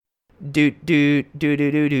Okay,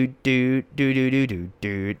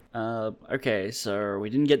 so we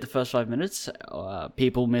didn't get the first 5 minutes.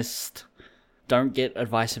 People missed. Don't get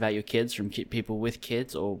advice about your kids from people with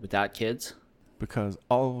kids or without kids. Because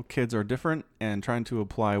all kids are different, and trying to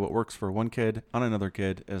apply what works for one kid on another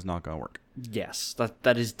kid is not going to work. Yes,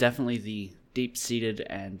 that is definitely the deep-seated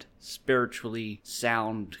and spiritually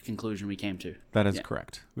sound conclusion we came to. That is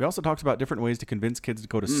correct. We also talked about different ways to convince kids to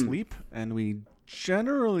go to sleep, and we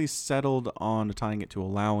generally settled on tying it to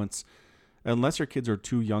allowance, unless your kids are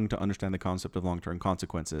too young to understand the concept of long-term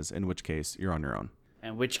consequences, in which case you're on your own.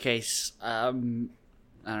 In which case, I don't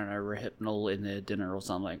know, Rohypnol in their dinner or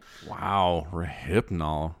something. Wow,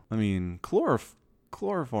 Rohypnol. I mean,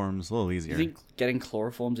 chloroform's a little easier. You think getting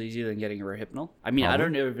chloroform's easier than getting Rohypnol? I mean, Probably. I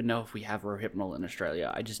don't even know if we have Rohypnol in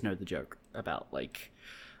Australia. I just know the joke about, like...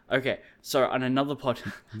 Okay, so on another pod...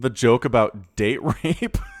 The joke about date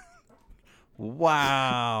rape?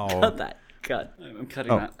 Wow. Cut that. Cut. I'm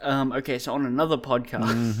cutting that. Okay, so on another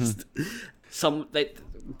podcast...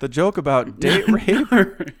 The joke about date rape?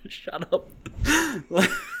 Shut up.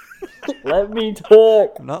 Let me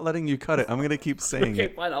talk. I'm not letting you cut it. I'm going to keep saying Okay,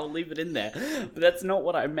 it. fine, I'll leave it in there. But that's not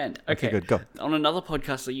what I meant. Okay, good, go. On another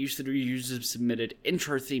podcast, I used to do users submitted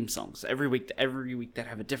intro theme songs every week they'd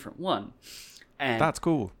have a different one. And That's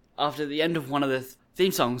cool. after the end of one of the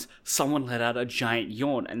theme songs, someone let out a giant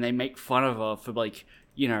yawn, and they make fun of her for, like,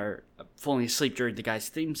 you know, falling asleep during the guy's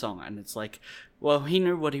theme song. And it's like, well, he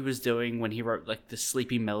knew what he was doing when he wrote, like, the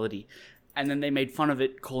sleepy melody. And then they made fun of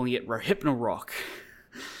it, calling it Rohypnol rock.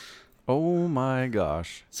 Oh my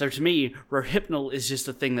gosh. So to me, Rohypnol is just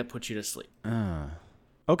a thing that puts you to sleep.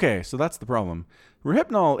 Okay, so that's the problem.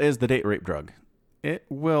 Rohypnol is the date rape drug. It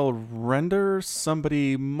will render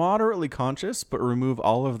somebody moderately conscious, but remove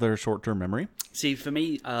all of their short-term memory. See, for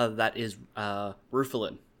me, that is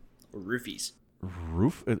Rufalin, or Roofies.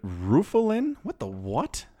 Rufalin? What the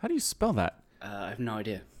what? How do you spell that? I have no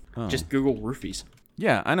idea. Oh. Just Google Roofies.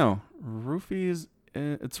 Yeah, I know. Roofies,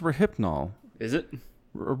 it's Rohypnol. Is it?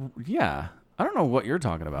 Yeah. I don't know what you're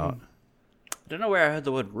talking about. I don't know where I heard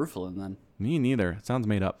the word Rufalin then. Me neither. It sounds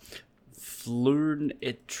made up.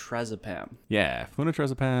 Flunitrazepam. Yeah,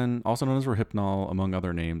 flunitrazepam, also known as Rohypnol, among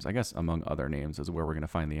other names. I guess among other names is where we're going to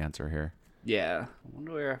find the answer here. Yeah. I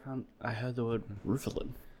wonder where I heard the word Rufalin.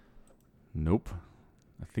 Nope.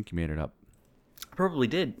 I think you made it up. Probably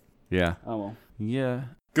did. Yeah. Oh well. Yeah.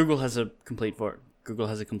 Google has a complete for it.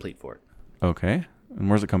 Okay. And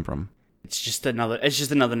where's it come from? It's just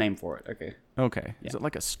another name for it. Okay. Okay. Yeah. Is it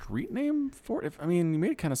like a street name for it? I mean, you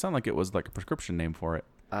made it kind of sound like it was like a prescription name for it.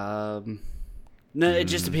 No, it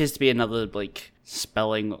just appears to be another, like,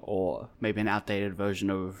 spelling or maybe an outdated version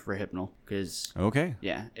of Rohypnol. Because, Okay.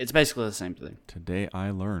 yeah, it's basically the same thing. Today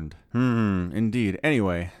I learned. Indeed.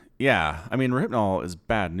 Anyway, yeah. I mean, Rohypnol is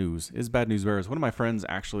bad news. Is bad news bears. One of my friends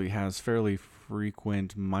actually has fairly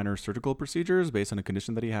frequent minor surgical procedures based on a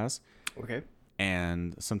condition that he has. Okay.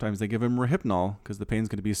 And sometimes they give him Rohypnol because the pain's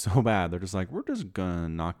going to be so bad. They're just like, we're just going to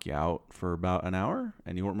knock you out for about an hour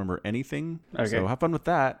and you won't remember anything. Okay. So have fun with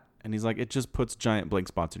that. And he's like, it just puts giant blank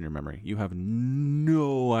spots in your memory. You have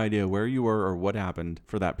no idea where you were or what happened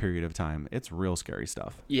for that period of time. It's real scary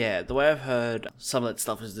stuff. Yeah, the way I've heard some of that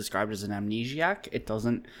stuff is described as an amnesiac. It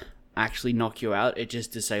doesn't actually knock you out. It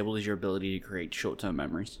just disables your ability to create short-term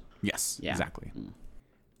memories. Yes, Yeah. exactly.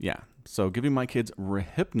 Yeah. So giving my kids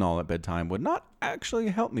Rohypnol at bedtime would not actually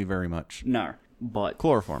help me very much. No, but...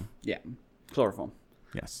 Chloroform. Yeah, chloroform.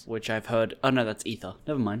 Yes. Which I've heard... Oh, no, that's ether.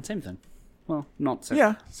 Never mind, same thing. Well, not same.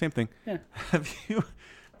 Yeah, same thing. Yeah. Have you...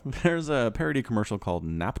 There's a parody commercial called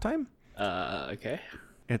Naptime. Okay.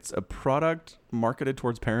 It's a product marketed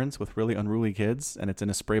towards parents with really unruly kids, and it's in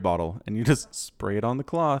a spray bottle. And you just spray it on the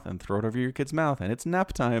cloth and throw it over your kid's mouth, and it's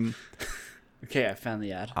nap time. Okay, I found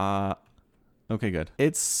the ad. Okay, good.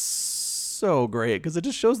 It's so great because it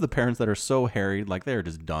just shows the parents that are so harried, like they're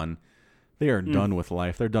just done. They are done with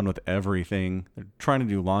life. They're done with everything. They're trying to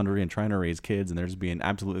do laundry and trying to raise kids, and they're just being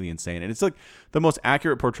absolutely insane. And it's like the most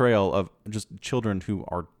accurate portrayal of just children who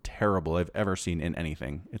are terrible I've ever seen in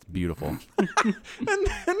anything. It's beautiful. And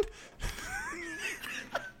then,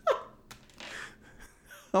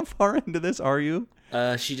 how far into this are you?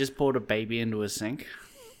 She just poured a baby into a sink.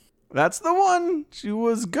 That's the one. She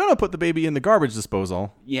was gonna put the baby in the garbage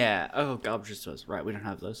disposal, Yeah. Oh, garbage disposal. Right, we don't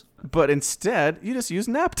have those. but instead you just use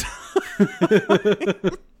nap time.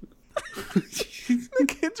 The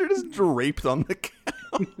kids are just draped on the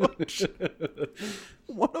couch.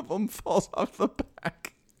 One of them falls off the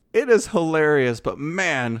back. It is hilarious, but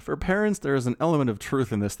man, for parents, there is an element of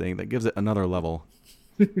truth in this thing that gives it another level.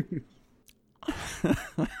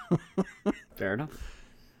 Fair enough.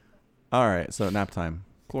 All right, so nap time.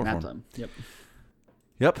 Chloroform. Nap time. Yep.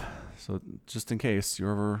 Yep. So just in case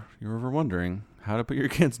you're ever wondering how to put your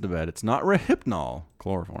kids to bed, it's not Rohypnol,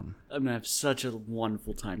 chloroform. I'm gonna have such a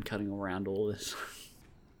wonderful time cutting around all this.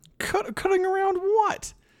 Cutting around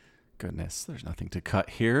what? Goodness, there's nothing to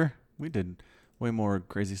cut here. We did way more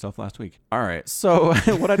crazy stuff last week. All right, so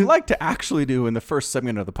what I'd like to actually do in the first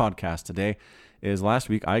segment of the podcast today is last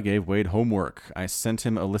week I gave Wade homework. I sent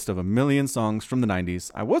him a list of 1 million songs from the 90s.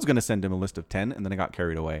 I was going to send him a list of 10, and then I got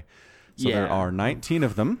carried away. So there are 19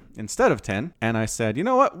 of them instead of 10. And I said, you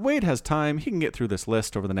know what? Wade has time. He can get through this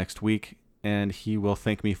list over the next week, and he will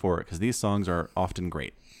thank me for it because these songs are often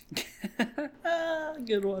great.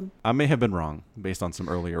 Good one. I may have been wrong based on some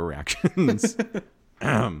earlier reactions.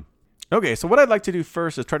 Okay, so what I'd like to do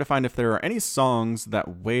first is try to find if there are any songs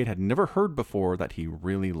that Wade had never heard before that he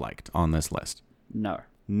really liked on this list. No.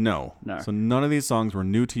 No. So none of these songs were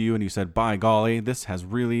new to you, and you said, by golly, this has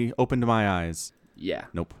really opened my eyes. Yeah.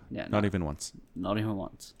 Nope. Yeah. Not even once. Not even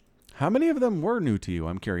once. How many of them were new to you?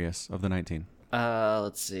 I'm curious, of the 19.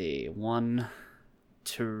 Let's see. 1,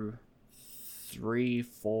 2, 3,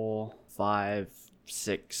 4, 5,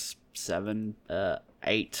 6, 7,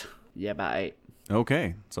 8. Yeah, about 8.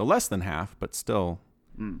 Okay, so less than half, but still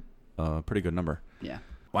a pretty good number. Yeah.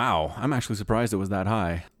 Wow, I'm actually surprised it was that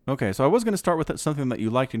high. Okay, so I was going to start with something that you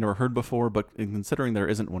liked you never heard before, but considering there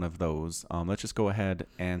isn't one of those, let's just go ahead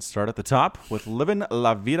and start at the top with Livin'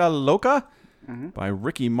 La Vida Loca by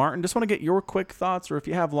Ricky Martin. Just want to get your quick thoughts, or if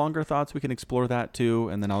you have longer thoughts, we can explore that too,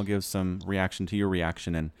 and then I'll give some reaction to your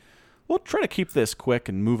reaction, and we'll try to keep this quick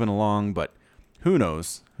and moving along, but who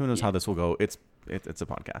knows? Who knows how this will go? It's a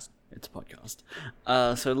podcast. It's a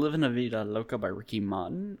podcast. So Livin' La Vida Loca by Ricky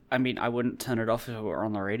Martin. I mean, I wouldn't turn it off if it were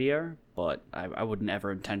on the radio, but I wouldn't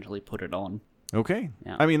ever intentionally put it on. Okay.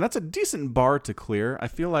 Yeah. I mean, that's a decent bar to clear. I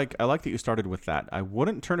feel like I like that you started with that. I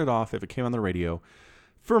wouldn't turn it off if it came on the radio.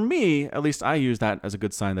 For me, at least I use that as a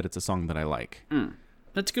good sign that it's a song that I like.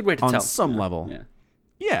 That's a good way to tell. On some level. Yeah.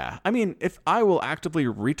 Yeah. I mean, if I will actively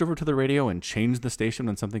reach over to the radio and change the station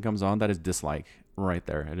when something comes on, that is dislike right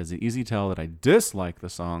there. It is an easy tell that I dislike the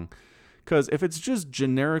song. Because if it's just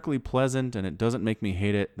generically pleasant and it doesn't make me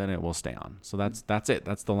hate it, then it will stay on. So that's it.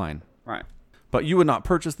 That's the line. Right. But you would not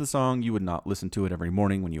purchase the song. You would not listen to it every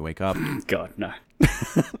morning when you wake up. God, no.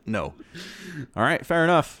 No. All right. Fair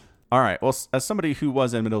enough. All right. Well, as somebody who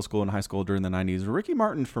was in middle school and high school during the 90s, Ricky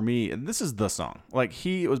Martin, for me, this is the song. Like,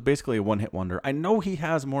 he was basically a one-hit wonder. I know he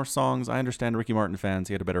has more songs. I understand Ricky Martin fans.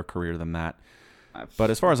 He had a better career than that. But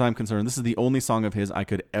as far as I'm concerned, this is the only song of his I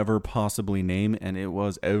could ever possibly name, and it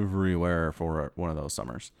was everywhere for one of those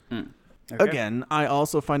summers. Okay. Again, I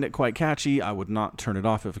also find it quite catchy. I would not turn it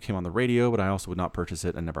off if it came on the radio, but I also would not purchase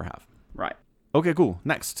it and never have. Right. Okay, cool.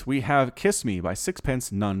 Next, we have Kiss Me by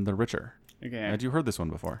Sixpence None the Richer. Okay. Had you heard this one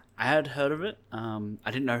before? I had heard of it. I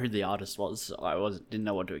didn't know who the artist was, so I didn't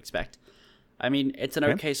know what to expect. I mean, it's an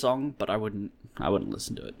okay song, but I wouldn't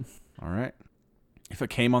listen to it. All right. If it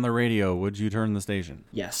came on the radio, would you turn the station?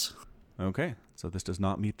 Yes. Okay, so this does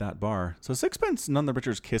not meet that bar. So Sixpence None the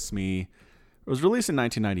Richer's Kiss Me was released in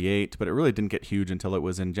 1998, but it really didn't get huge until it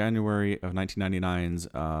was in January of 1999's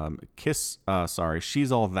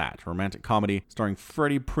She's All That, romantic comedy starring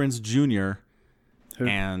Freddie Prinze Jr. Who?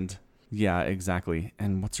 And, yeah, exactly.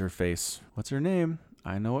 And what's her face? What's her name?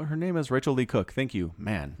 I know what her name is. Rachel Lee Cook. Thank you.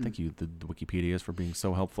 Man, thank you, the Wikipedias, for being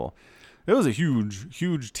so helpful. It was a huge,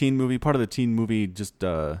 huge teen movie. Part of the teen movie,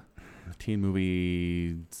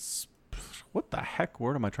 what the heck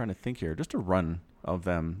word am I trying to think here? Just a run of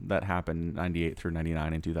them that happened 98 through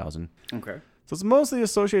 99 and 2000. Okay. So it's mostly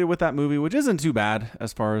associated with that movie, which isn't too bad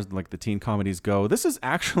as far as like the teen comedies go. This is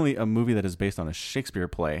actually a movie that is based on a Shakespeare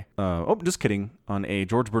play. Just kidding. On a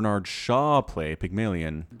George Bernard Shaw play,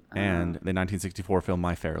 Pygmalion, and the 1964 film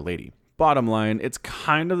My Fair Lady. Bottom line, it's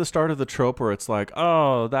kind of the start of the trope where it's like,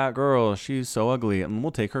 oh, that girl, she's so ugly, and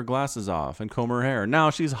we'll take her glasses off and comb her hair.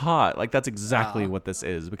 Now she's hot. Like, that's exactly what this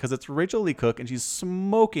is, because it's Rachel Lee Cook, and she's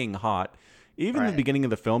smoking hot. Even in the beginning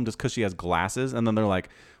of the film, just because she has glasses, and then they're like,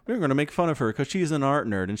 we're going to make fun of her because she's an art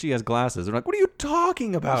nerd and she has glasses. They're like, what are you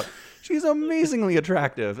talking about? She's amazingly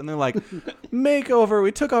attractive. And they're like, makeover.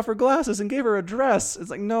 We took off her glasses and gave her a dress. It's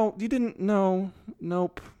like, no, you didn't. No,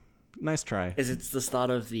 nope. Nice try. Is it the start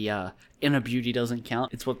of the inner beauty doesn't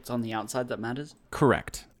count? It's what's on the outside that matters?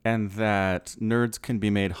 Correct. And that nerds can be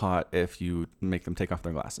made hot if you make them take off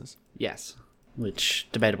their glasses. Yes. Which,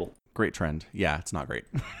 debatable. Great trend. Yeah, it's not great.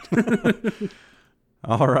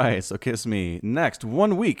 All right, so Kiss Me. Next,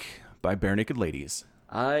 1 Week by Bare Naked Ladies.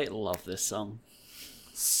 I love this song.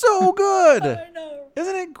 So good! I know.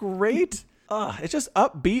 Isn't it great? It's just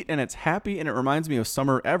upbeat and it's happy and it reminds me of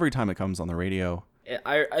summer every time it comes on the radio.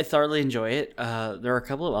 I thoroughly enjoy it. There are a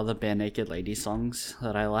couple of other Bare Naked Ladies songs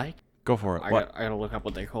that I like. Go for it. I What? gotta look up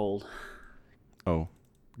what they're called. Oh,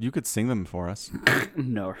 you could sing them for us.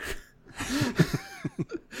 No.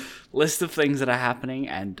 List of things that are happening,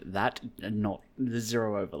 and there's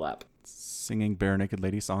zero overlap. Singing Bare Naked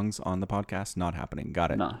Lady songs on the podcast, not happening.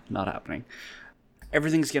 Got it. No, not happening.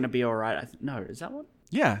 Everything's gonna be alright. No, is that one?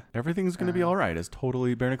 Yeah, everything's gonna be all right. It's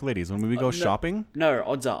totally Bare Naked Ladies. When we go shopping. No,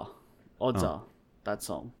 odds are. That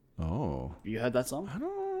song. Oh, You heard that song? I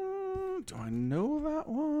don't. Do I know that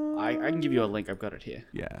one? I can give you a link. I've got it here.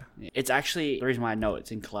 Yeah. It's actually, the reason why I know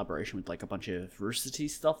it's in collaboration with like a bunch of Rooster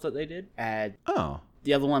Teeth stuff that they did. And Oh.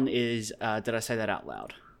 the other one is Did I Say That Out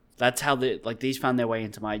Loud? That's how these found their way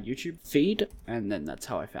into my YouTube feed, and then that's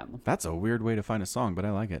how I found them. That's a weird way to find a song, but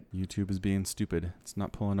I like it. YouTube is being stupid. It's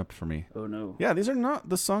not pulling up for me. Oh no. Yeah, these are not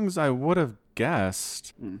the songs I would have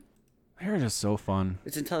guessed. They're just so fun.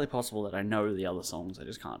 It's entirely possible that I know the other songs, I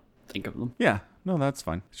just can't think of them. Yeah, no, that's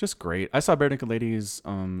fine. It's just great. I saw Bare Naked Ladies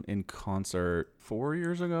in concert 4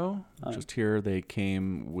 years ago. Just here, they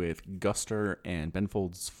came with Guster and Ben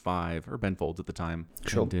Folds 5, or Ben Folds at the time.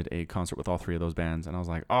 Sure. And did a concert with all three of those bands, and I was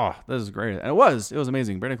like, oh, this is great. And it was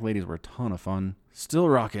amazing. Bare Naked Ladies were a ton of fun. Still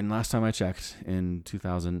rocking last time I checked in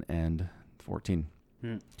 2014.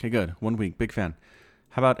 Okay, good. 1 week. Big fan.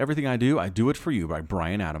 How about Everything I Do It For You by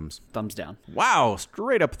Bryan Adams? Thumbs down. Wow,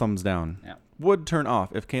 straight up thumbs down. Yeah. Would turn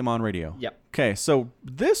off if came on radio. Yep. Okay, so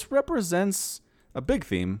this represents a big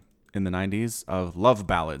theme in the 90s of love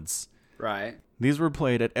ballads. Right. These were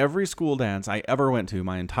played at every school dance I ever went to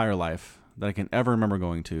my entire life that I can ever remember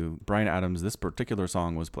going to. Bryan Adams, this particular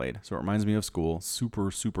song was played. So it reminds me of school.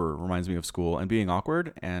 Super, super reminds me of school and being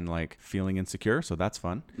awkward and like feeling insecure. So that's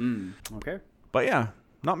fun. Okay. But yeah,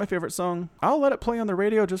 not my favorite song. I'll let it play on the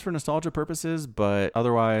radio just for nostalgia purposes, but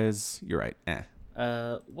otherwise, you're right.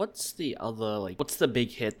 What's the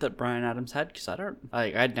big hit that Bryan Adams had? Because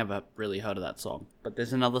I'd never really heard of that song. But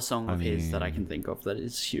there's another song of his that I can think of that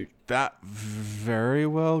is huge. That very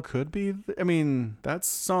well could be. That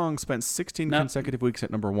song spent 16 consecutive weeks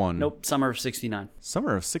at number one. Nope, Summer of '69.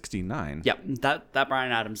 Summer of '69. Yep, that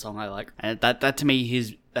Bryan Adams song I like, and that to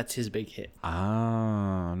me that's his big hit.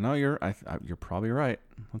 Ah, no, you're probably right.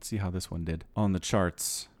 Let's see how this one did on the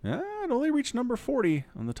charts. Yeah, it only reached number 40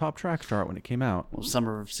 on the top track chart when it came out. Well,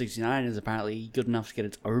 Summer of '69 is apparently good enough to get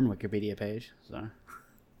its own Wikipedia page. So.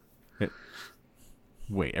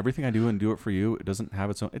 Wait, Everything I Do and Do It For You, it doesn't have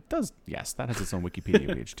its own... It does, yes, that has its own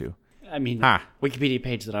Wikipedia page too. I mean, Wikipedia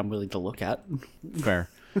page that I'm willing to look at. Fair.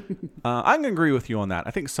 I'm going to agree with you on that.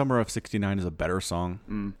 I think Summer of '69 is a better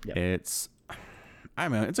song. Yep. It's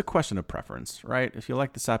a question of preference, right? If you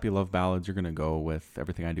like the sappy love ballads, you're going to go with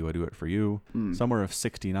Everything I Do It For You. Summer of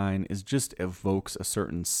 '69 just evokes a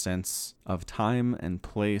certain sense of time and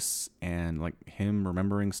place and like him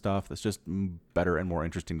remembering stuff that's just better and more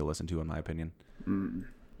interesting to listen to, in my opinion.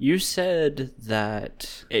 You said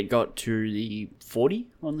that it got to the 40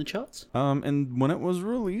 on the charts? And when it was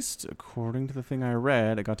released, according to the thing I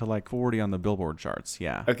read, it got to like 40 on the Billboard charts,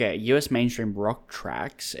 yeah. Okay, US mainstream rock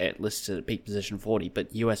tracks, it listed at peak position 40,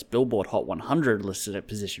 but US Billboard Hot 100 listed at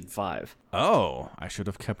position 5. Oh, I should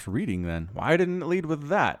have kept reading then. Why didn't it lead with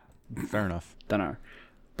that? Fair enough. Dunno.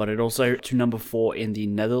 But it also to number 4 in the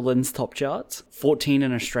Netherlands top charts, 14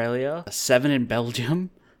 in Australia, 7 in Belgium,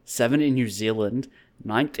 7 in New Zealand,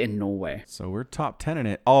 9th in Norway. So we're top 10 in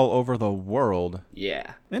it all over the world.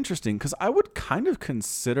 Yeah. Interesting, because I would kind of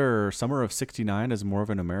consider Summer of '69 as more of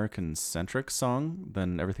an American-centric song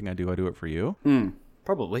than Everything I Do It For You.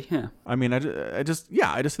 Probably, yeah. I mean, I just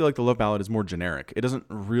feel like the love ballad is more generic. It doesn't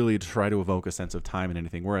really try to evoke a sense of time in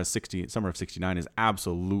anything, whereas Summer of '69 is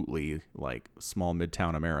absolutely like small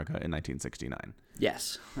midtown America in 1969.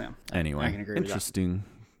 Yes. Yeah. Anyway, I can agree with that. interesting.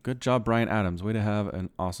 Good job, Bryan Adams. Way to have an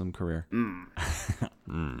awesome career.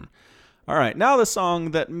 All right, now the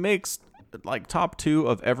song that makes like top 2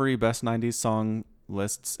 of every best 90s song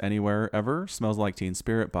lists anywhere ever, Smells Like Teen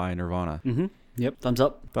Spirit by Nirvana. Yep. Thumbs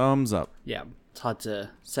up. Thumbs up. Yeah. It's hard to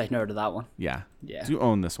say no to that one. Yeah. Yeah. Do you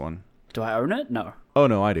own this one? Do I own it? No. Oh,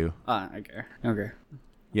 no, I do. Okay. Okay.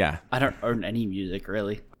 Yeah. I don't own any music,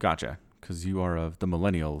 really. Gotcha. Because you are of the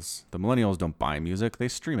millennials. The millennials don't buy music, they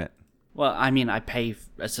stream it. Well, I mean, I pay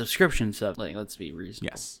a subscription, so like, let's be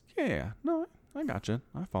reasonable. Yes. Yeah. No, I gotcha.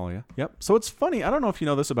 I follow you. Yep. So it's funny. I don't know if you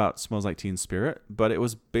know this about Smells Like Teen Spirit, but it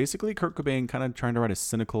was basically Kurt Cobain kind of trying to write a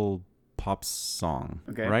cynical pop song.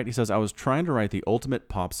 Okay. Right? He says, I was trying to write the ultimate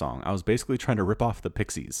pop song. I was basically trying to rip off the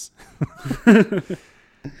Pixies.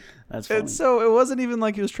 That's funny. And so it wasn't even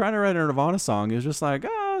like he was trying to write a Nirvana song. He was just like,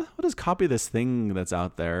 we'll just copy this thing that's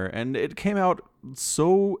out there. And it came out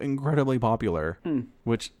so incredibly popular,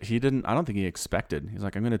 which he didn't, I don't think he expected. He's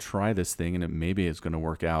like, I'm going to try this thing and maybe it's going to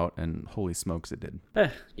work out. And holy smokes, it did.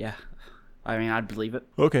 Yeah. I mean, I'd believe it.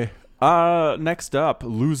 Okay. Next up,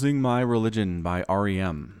 Losing My Religion by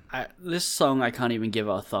REM. This song I can't even give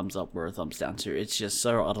a thumbs up or a thumbs down to. It's just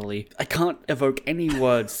so utterly... I can't evoke any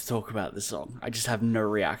words to talk about this song. I just have no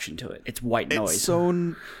reaction to it. It's white noise.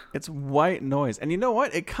 It's white noise. And you know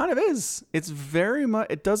what? It kind of is. It's very much...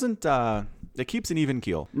 It doesn't... It keeps an even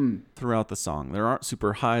keel throughout the song. There aren't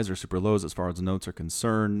super highs or super lows as far as the notes are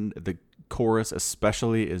concerned. The chorus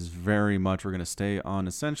especially is very much, we're going to stay on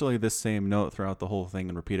essentially this same note throughout the whole thing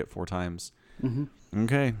and repeat it 4 times.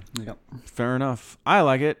 Okay. Yep. Fair enough. I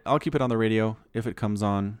like it. I'll keep it on the radio if it comes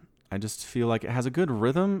on. I just feel like it has a good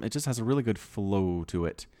rhythm. It just has a really good flow to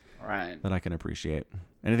it. Right. That I can appreciate.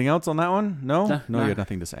 Anything else on that one? No, No. you had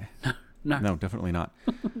nothing to say. No, Definitely not.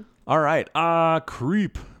 All right.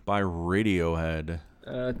 Creep by Radiohead.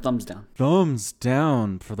 thumbs down. Thumbs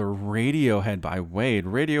down for the Radiohead by Wade.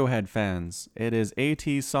 Radiohead fans, it is AT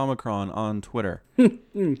Somicron on Twitter.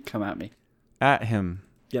 Come at me. At him.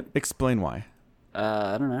 Yep. Explain why.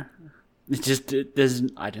 I don't know.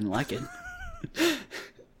 I didn't like it.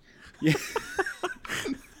 Yeah.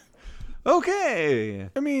 Okay.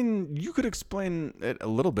 I mean, you could explain it a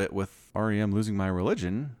little bit with REM Losing My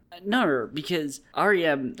Religion. No, because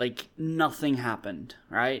REM, like, nothing happened,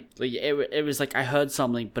 right? Like, it was like I heard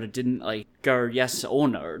something, but it didn't, like, go yes or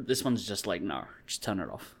no. This one's just like, no, just turn it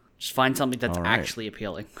off. Just find something that's All right. actually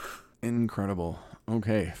appealing. Incredible.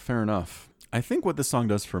 Okay, fair enough. I think what this song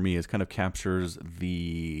does for me is kind of captures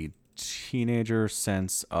the teenager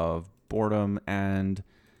sense of boredom and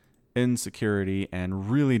insecurity and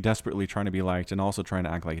really desperately trying to be liked and also trying to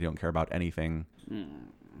act like you don't care about anything.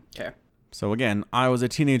 Okay. So again, I was a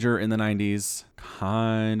teenager in the 90s.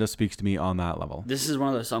 Kind of speaks to me on that level. This is one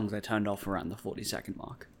of those songs I turned off around the 40-second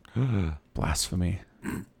mark. Blasphemy.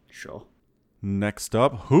 Sure. Next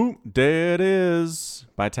up, Who Day It Is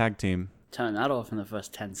by Tag Team. Turn that off in the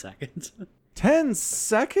first 10 seconds. 10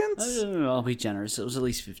 seconds? I'll be generous. It was at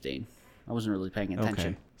least 15. I wasn't really paying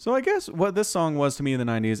attention. Okay. So I guess what this song was to me in the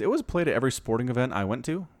 90s, it was played at every sporting event I went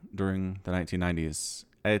to during the 1990s.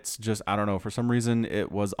 It's just, I don't know, for some reason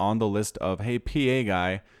it was on the list of, hey, PA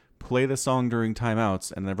guy, play the song during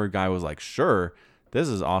timeouts. And every guy was like, sure, this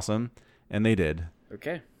is awesome. And they did.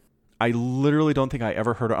 Okay. I literally don't think I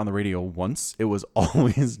ever heard it on the radio once. It was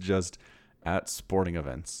always just at sporting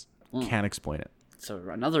events. Can't explain it. So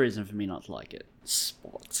another reason for me not to like it.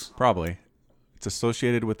 Sports. Probably. It's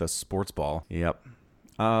associated with a sports ball. Yep.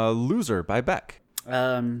 Loser by Beck.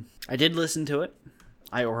 I did listen to it.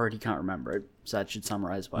 I already can't remember it, so that should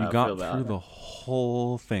summarize why I feel You got about through it. the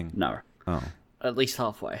whole thing. No. Oh. At least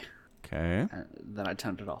halfway. Okay. Then I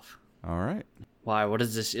turned it off. All right. Why? What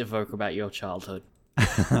does this evoke about your childhood?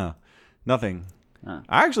 Nothing. Oh.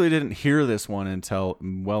 I actually didn't hear this one until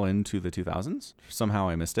well into the 2000s. Somehow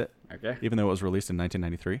I missed it, Okay. even though it was released in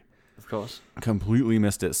 1993. Of course. Completely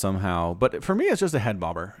missed it somehow. But for me, it's just a head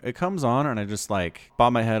bobber. It comes on and I just like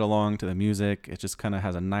bob my head along to the music. It just kind of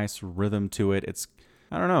has a nice rhythm to it. It's,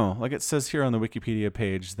 I don't know, like it says here on the Wikipedia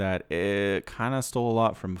page that it kind of stole a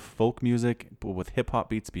lot from folk music, but with hip hop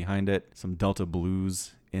beats behind it, some Delta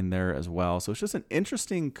blues in there as well. So it's just an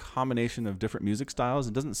interesting combination of different music styles.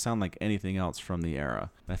 It doesn't sound like anything else from the era.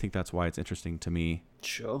 I think that's why it's interesting to me.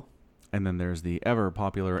 Sure. And then there's the ever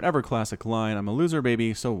popular and ever classic line, I'm a loser,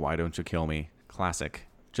 baby, so why don't you kill me? Classic.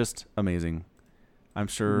 Just amazing. I'm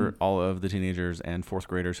sure all of the teenagers and fourth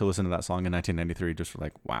graders who listened to that song in 1993 just were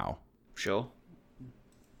like, wow. Sure.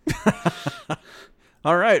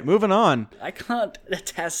 All right, moving on. I can't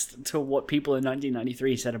attest to what people in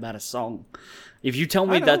 1993 said about a song. If you tell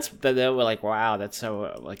me I know. that they were like, wow, that's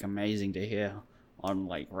so like amazing to hear on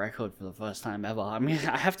like record for the first time ever. I mean,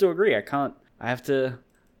 I have to agree. I have to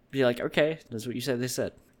be like, okay, that's what you said. They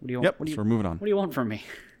said. What do you want? Yep, What do so you, we're moving on. what do you want from me?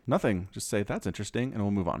 Nothing. Just say that's interesting, and we'll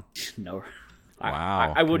move on. No.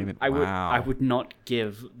 Wow. I would. Wow. I would not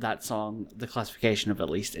give that song the classification of at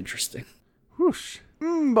least interesting. Whoosh.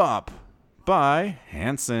 Mbop by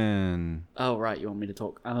Hanson. Oh right, you want me to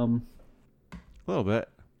talk? A little bit.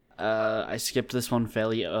 I skipped this one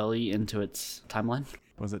fairly early into its timeline.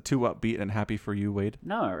 Was it too upbeat and happy for you, Wade?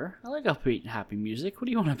 No, I like upbeat and happy music. What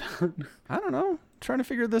do you want about? I don't know. Trying to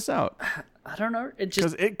figure this out. I don't know. It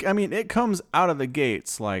just Because it comes out of the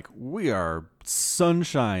gates like we are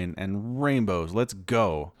sunshine and rainbows. Let's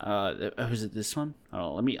go. was it this one?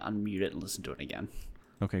 Oh, let me unmute it and listen to it again.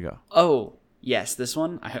 Okay, go. Oh, yes, this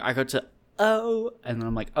one. I got to oh, and then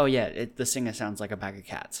I'm like, oh yeah, the singer sounds like a bag of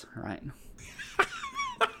cats, right?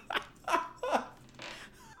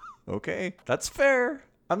 Okay, that's fair.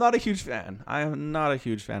 I'm not a huge fan. I am not a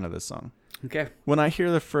huge fan of this song. Okay. When I hear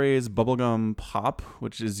the phrase bubblegum pop,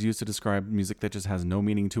 which is used to describe music that just has no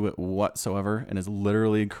meaning to it whatsoever and is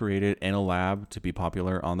literally created in a lab to be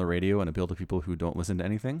popular on the radio and appeal to people who don't listen to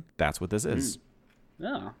anything, that's what this is.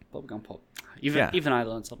 Yeah, bubblegum pop. Even I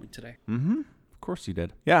learned something today. Of course you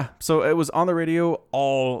did. Yeah, so it was on the radio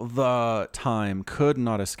all the time. Could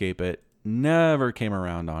not escape it. Never came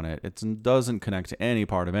around on it. It doesn't connect to any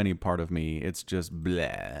part of me. It's just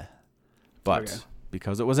bleh. But... Okay.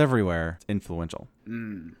 Because it was everywhere, it's influential.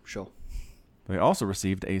 Sure. They also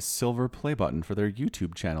received a silver play button for their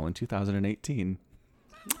YouTube channel in 2018.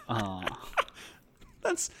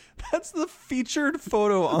 That's the featured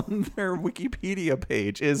photo on their Wikipedia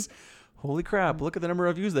page is, holy crap, look at the number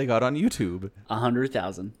of views they got on YouTube.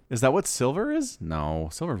 100,000. Is that what silver is? No,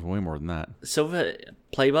 silver's way more than that. Silver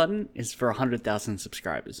play button is for 100,000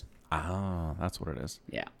 subscribers. Ah, that's what it is.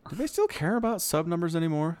 Yeah. Do they still care about sub numbers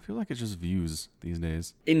anymore? I feel like it's just views these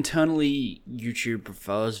days. Internally, YouTube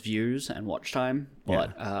prefers views and watch time,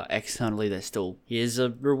 but externally, they're still, here's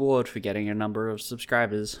a reward for getting a number of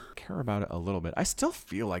subscribers. Care about it a little bit. I still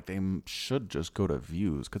feel like they should just go to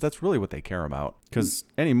views because that's really what they care about. Because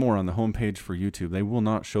anymore on the homepage for YouTube, they will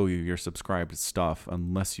not show you your subscribed stuff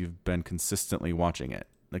unless you've been consistently watching it.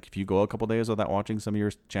 Like, if you go a couple days without watching some of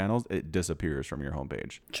your channels, it disappears from your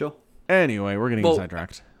homepage. Sure. Anyway, we're getting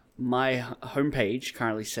sidetracked. My homepage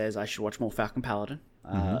currently says I should watch more Falcon Paladin.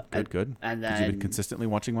 Good. And then... you've been consistently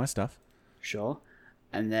watching my stuff. Sure.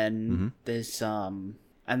 And then there's, and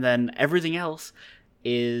then everything else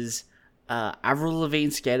is Avril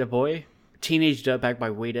Lavigne Skater Boy, Teenage Dirtbag by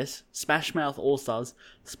Wheatus, Smash Mouth All-Stars,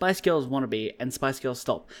 Spice Girls Wannabe, and Spice Girls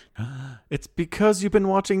Stop. It's because you've been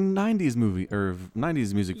watching 90s music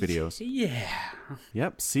videos. Yeah.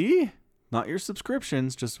 Yep, see? Not your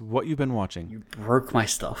subscriptions, just what you've been watching. You broke my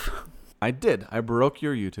stuff. I did. I broke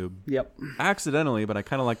your YouTube. Yep. Accidentally, but I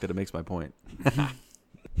kind of like that it makes my point.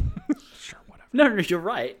 Sure, whatever. No, you're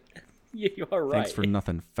right. You are right. Thanks for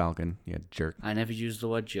nothing, Falcon, you jerk. I never used the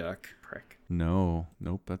word jerk. Prick.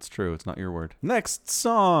 Nope, that's true. It's not your word. Next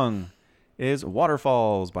song is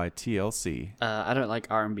Waterfalls by TLC. I don't like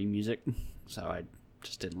R&B music, so I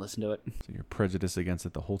just didn't listen to it. So you're prejudiced against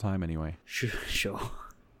it the whole time anyway. Sure.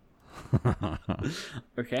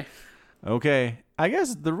 Okay. Okay. I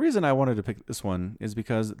guess the reason I wanted to pick this one is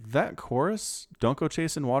because that chorus, "Don't go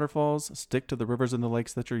chasing waterfalls, stick to the rivers and the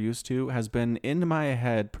lakes that you're used to," has been in my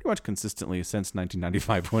head pretty much consistently since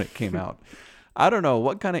 1995 when it came out. I don't know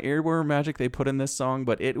what kind of earworm magic they put in this song,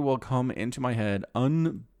 but it will come into my head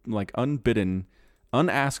unbidden,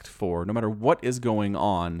 unasked for, no matter what is going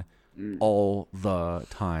on all the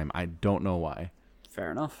time. I don't know why.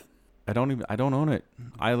 Fair enough. I don't own it.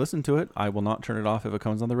 I listen to it. I will not turn it off if it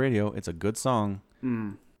comes on the radio. It's a good song.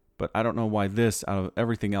 But I don't know why this, out of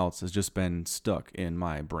everything else, has just been stuck in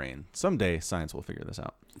my brain. Someday science will figure this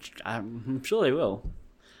out. I'm sure they will.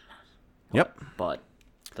 Yep. But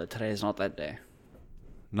today is not that day.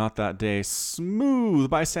 Not that day. Smooth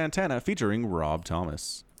by Santana featuring Rob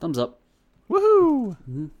Thomas. Thumbs up. Woohoo!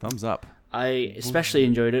 Thumbs up. I especially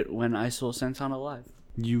enjoyed it when I saw Santana live.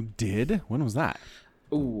 You did? When was that?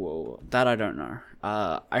 Ooh, that I don't know.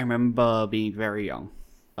 I remember being very young.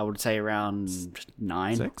 I would say around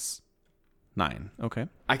 9. 6? 9. Okay.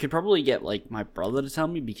 I could probably get my brother to tell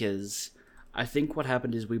me because I think what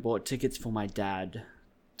happened is we bought tickets for my dad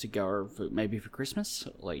to go maybe for Christmas,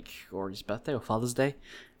 or his birthday or Father's Day.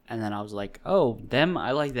 And then I was like, oh, them,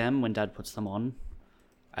 I like them when Dad puts them on.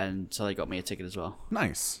 And so they got me a ticket as well.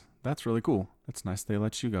 Nice. That's really cool. That's nice they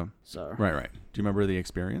let you go. So Right. Do you remember the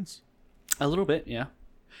experience? A little bit, yeah.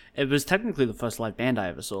 It was technically the first live band I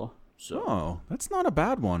ever saw. So Oh, that's not a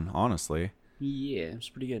bad one, honestly. yeah, it was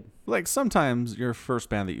pretty good. Sometimes your first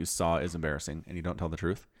band that you saw is embarrassing and you don't tell the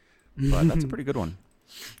truth. But that's a pretty good one.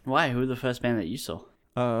 Why? Who was the first band that you saw?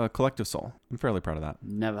 Collective Soul. I'm fairly proud of that.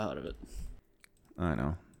 Never heard of it. I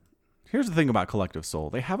know. Here's the thing about Collective Soul.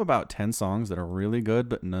 They have about 10 songs that are really good,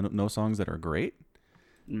 but no songs that are great.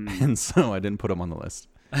 And so I didn't put them on the list.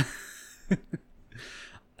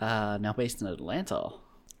 Now based in Atlanta.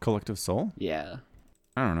 Collective Soul? Yeah.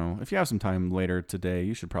 I don't know. If you have some time later today,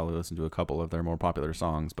 you should probably listen to a couple of their more popular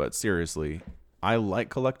songs. But seriously, I like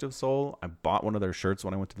Collective Soul. I bought one of their shirts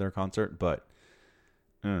when I went to their concert, but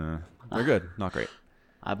they're good. Not great.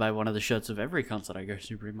 I buy one of the shirts of every concert I go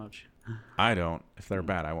to, pretty much. I don't. If they're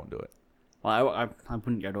bad, I won't do it. Well, I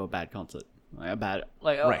wouldn't go to a bad concert. Right.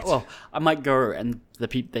 Right. I might go and the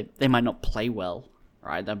people they might not play well,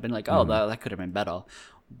 right? I've been like, oh, that could have been better,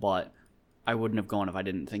 but I wouldn't have gone if I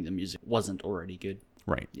didn't think the music wasn't already good.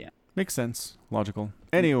 Right. Yeah. Makes sense. Logical.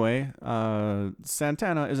 Anyway,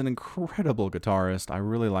 Santana is an incredible guitarist. I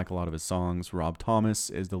really like a lot of his songs. Rob Thomas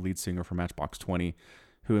is the lead singer for Matchbox 20,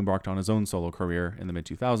 who embarked on his own solo career in the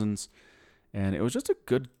mid-2000s. And it was just a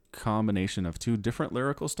good combination of two different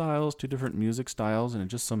lyrical styles, two different music styles, and it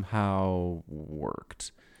just somehow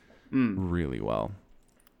worked really well.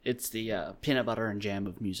 It's the peanut butter and jam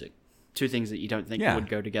of music. Two things that you don't think would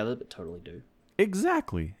go together, but totally do.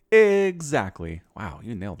 Exactly. Wow,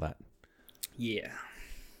 you nailed that. Yeah.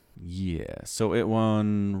 Yeah. So it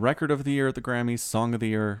won Record of the Year at the Grammys, Song of the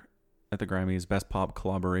Year at the Grammys, Best Pop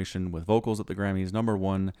Collaboration with Vocals at the Grammys,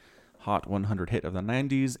 #1 Hot 100 hit of the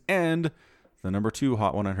 90s, and the #2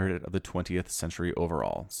 Hot 100 hit of the 20th century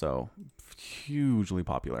overall. So hugely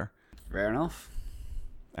popular. Fair enough.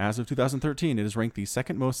 As of 2013, it is ranked the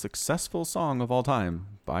second most successful song of all time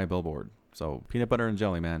by Billboard. So Peanut Butter and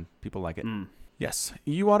Jelly, man. People like it. Yes.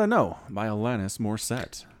 You Ought to Know by Alanis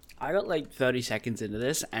Morissette. I got like 30 seconds into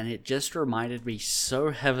this, and it just reminded me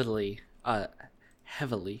so heavily, not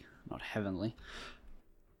heavenly,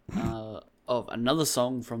 of another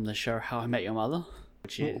song from the show How I Met Your Mother,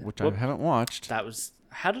 which I haven't watched. That was...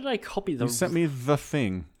 How did I copy the... You sent me the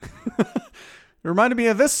thing. It reminded me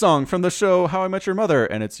of this song from the show How I Met Your Mother,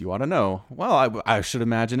 and it's You Ought to Know. Well, I should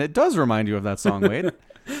imagine it does remind you of that song, Wade.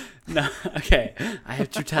 No, okay. I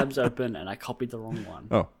have two tabs open, and I copied the wrong one.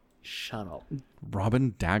 Oh. Shut up.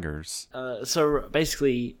 Robin Daggers. So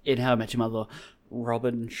basically, in How I Met Your Mother,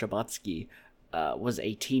 Robin Scherbatsky was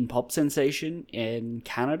a teen pop sensation in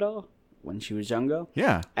Canada when she was younger.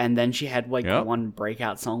 Yeah. And then she had one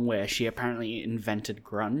breakout song where she apparently invented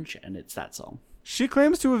grunge, and it's that song. She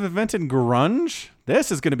claims to have invented grunge?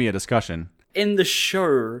 This is going to be a discussion. In the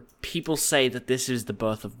show, people say that this is the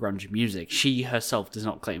birth of grunge music. She herself does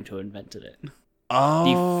not claim to have invented it.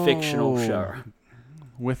 Oh. The fictional show.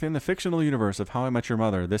 Within the fictional universe of How I Met Your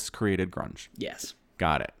Mother, this created grunge. Yes.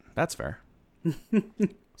 Got it. That's fair.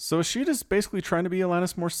 So is she just basically trying to be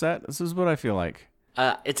Alanis Morissette? This is what I feel like.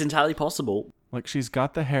 It's entirely possible. Like, she's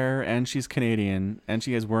got the hair, and she's Canadian, and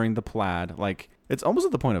she is wearing the plaid. Like, it's almost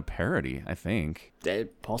at the point of parody, I think.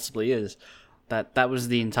 It possibly is. That was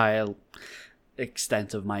the entire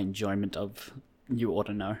extent of my enjoyment of You Ought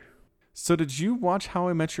to Know. So did you watch How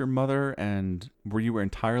I Met Your Mother, and were you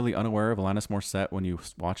entirely unaware of Alanis Morissette when you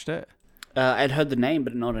watched it? I'd heard the name,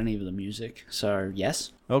 but not any of the music. So,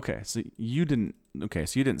 yes. Okay, so you didn't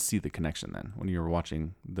see the connection then when you were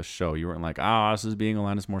watching the show. You weren't like, this is being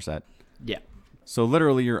Alanis Morissette. Yeah. So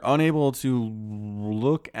literally, you're unable to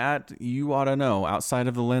look at You Ought to Know outside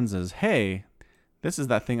of the lenses. Hey, this is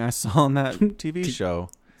that thing I saw on that TV show.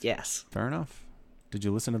 Yes. Fair enough. Did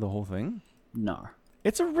you listen to the whole thing? No.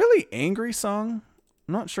 It's a really angry song.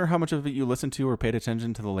 I'm not sure how much of it you listened to or paid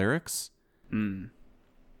attention to the lyrics.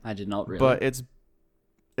 I did not really. But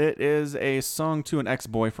it is a song to an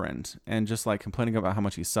ex-boyfriend and just like complaining about how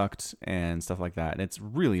much he sucked and stuff like that. And it's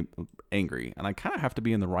really angry. And I kind of have to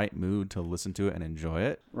be in the right mood to listen to it and enjoy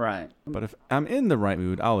it. Right. But if I'm in the right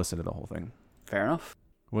mood, I'll listen to the whole thing. Fair enough.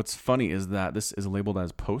 What's funny is that this is labeled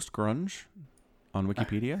as post-grunge on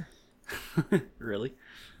Wikipedia. Really?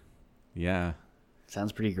 Yeah.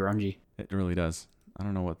 Sounds pretty grungy. It really does. I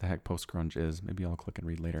don't know what the heck post-grunge is. Maybe I'll click and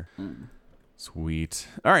read later. Sweet.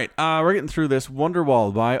 All right, we're getting through this.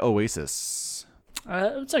 Wonderwall by Oasis.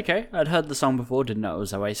 It's okay. I'd heard the song before, didn't know it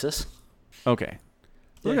was Oasis. Okay.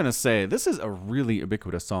 We're going to say this is a really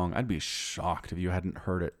ubiquitous song. I'd be shocked if you hadn't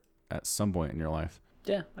heard it at some point in your life.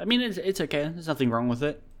 Yeah, I mean, it's okay. There's nothing wrong with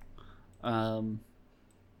it.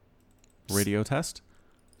 Radio test?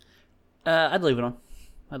 I'd leave it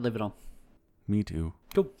on. Me too.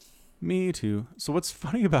 Cool. Me too. So what's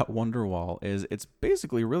funny about Wonderwall is it's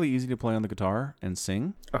basically really easy to play on the guitar and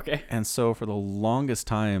sing. Okay. And so for the longest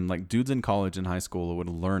time, like dudes in college and high school would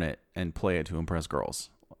learn it and play it to impress girls.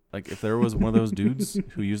 Like if there was one of those dudes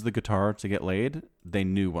who used the guitar to get laid, they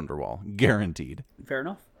knew Wonderwall. Guaranteed. Fair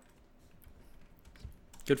enough.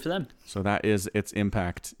 Good for them. So that is its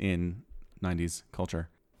impact in 90s culture.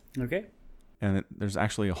 Okay. And there's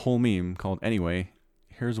actually a whole meme called Anyway,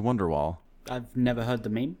 Here's Wonderwall. I've never heard the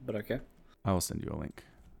meme, but okay. I will send you a link.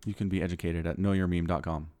 You can be educated at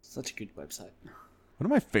knowyourmeme.com. Such a good website. One of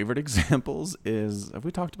my favorite examples is, have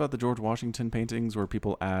we talked about the George Washington paintings where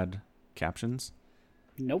people add captions?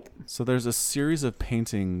 Nope. So there's a series of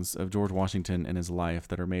paintings of George Washington and his life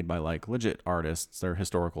that are made by like legit artists. They're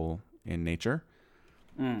historical in nature.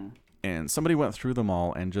 And somebody went through them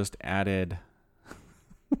all and just added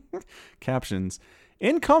captions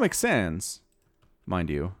in Comic Sans, mind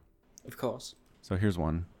you. Of course. So here's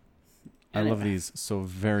one. I love these so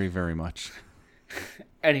very, very much.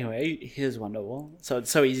 Anyway, here's Wonderwall. So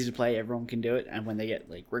it's so easy to play, everyone can do it, and when they get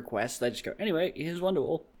like requests, they just go, anyway, here's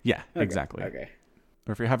Wonderwall. Yeah, Okay, exactly. Okay.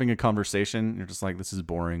 Or if you're having a conversation, you're just like, this is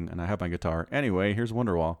boring, and I have my guitar. Anyway, here's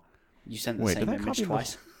Wonderwall. You sent the Wait, same did I image copy the-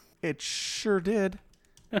 twice. It sure did.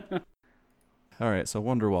 All right, so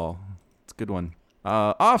Wonderwall. It's a good one.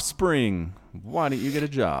 Offspring. Why don't you get a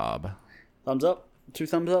job? Thumbs up? 2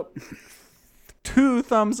 thumbs up? 2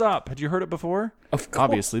 thumbs up. Had you heard it before? Of course.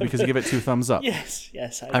 Obviously, because you give it 2 thumbs up. Yes.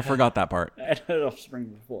 I forgot that part. I'd heard Offspring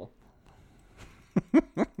before.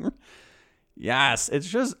 Yes, it's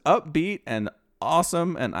just upbeat and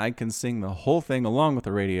awesome, and I can sing the whole thing along with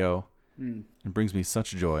the radio. It brings me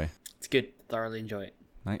such joy. It's good. Thoroughly enjoy it.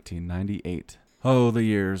 1998. Oh, the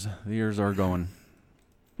years. The years are going.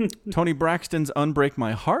 Tony Braxton's Unbreak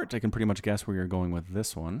My Heart. I can pretty much guess where you're going with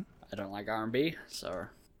this one. I don't like R&B, so...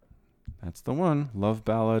 That's the one. Love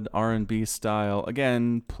ballad, R&B style.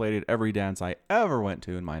 Again, played at every dance I ever went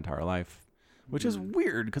to in my entire life. Which is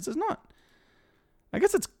weird, because it's not... I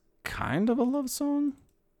guess it's kind of a love song.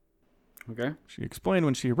 Okay. She explained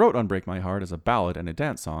when she wrote Unbreak My Heart as a ballad and a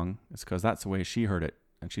dance song, it's because that's the way she heard it.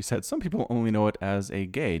 And she said some people only know it as a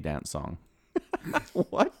gay dance song.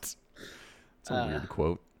 What? It's a weird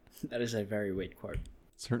quote. That is a very weird quote.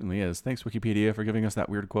 Certainly is. Thanks, Wikipedia, for giving us that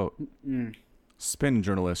weird quote. Spin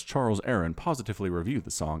journalist Charles Aaron positively reviewed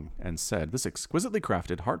the song and said, "This exquisitely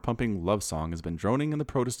crafted, heart-pumping love song has been droning in the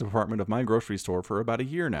produce department of my grocery store for about a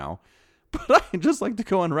year now. But I'd just like to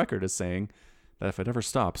go on record as saying that if it ever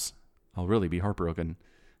stops, I'll really be heartbroken."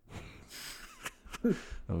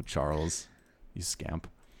 Oh, Charles, you scamp.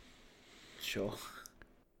 Sure.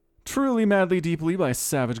 Truly Madly Deeply by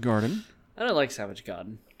Savage Garden. I don't like Savage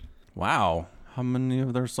Garden. Wow. How many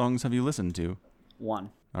of their songs have you listened to?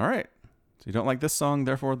 1. All right. So you don't like this song,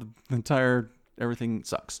 therefore the entire everything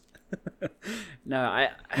sucks. No,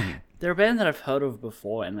 they're a band that I've heard of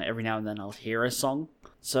before, and every now and then I'll hear a song.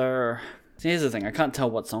 So here's the thing: I can't tell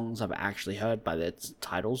what songs I've actually heard by their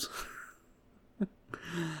titles.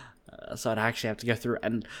 So I'd actually have to go through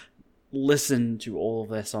and listen to all of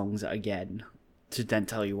their songs again to then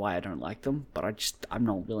tell you why I don't like them. But I'm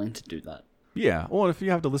not willing to do that. Yeah. Well, if you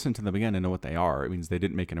have to listen to them again and know what they are, it means they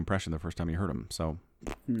didn't make an impression the first time you heard them. So.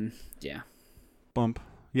 Yeah. Bump.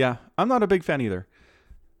 Yeah, I'm not a big fan either.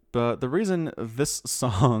 But the reason this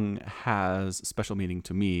song has special meaning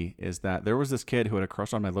to me is that there was this kid who had a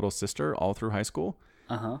crush on my little sister all through high school.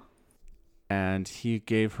 Uh-huh. And he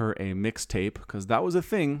gave her a mixtape because that was a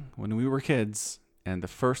thing when we were kids. And the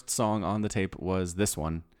first song on the tape was this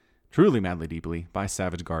one, Truly Madly Deeply by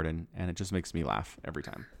Savage Garden. And it just makes me laugh every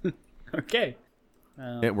time. Okay.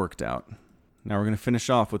 It worked out. Now we're going to finish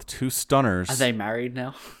off with 2 stunners. Are they married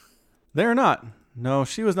now? They're not. No,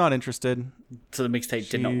 she was not interested. So the mixtape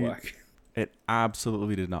did not work. It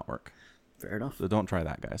absolutely did not work. Fair enough. So don't try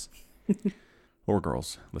that, guys. Or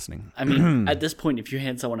girls listening. I mean, at this point, if you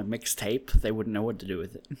hand someone a mixtape, they wouldn't know what to do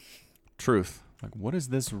with it. Truth. Like, what is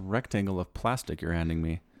this rectangle of plastic you're handing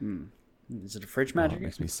me? Is it a fridge Oh, magnet? it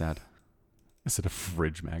makes me sad. Is it a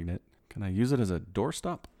fridge magnet? Can I use it as a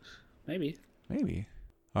doorstop? Maybe. Maybe.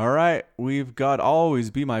 All right. We've got Always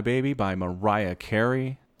Be My Baby by Mariah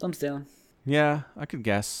Carey. Thumbs down. Yeah, I could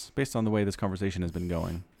guess based on the way this conversation has been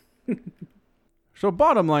going. So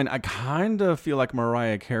bottom line, I kind of feel like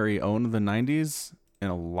Mariah Carey owned the 90s in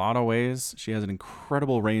a lot of ways. She has an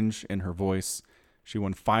incredible range in her voice. She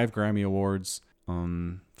won 5 Grammy Awards,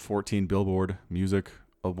 14 Billboard Music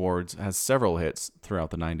Awards, has several hits throughout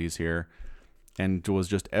the 90s here, and was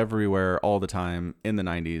just everywhere all the time in the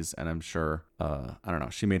 90s. And I'm sure, I don't know,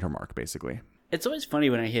 she made her mark basically. It's always funny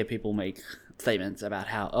when I hear people make statements about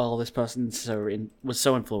how, oh, this person was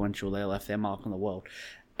so influential, they left their mark on the world.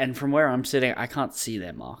 And from where I'm sitting, I can't see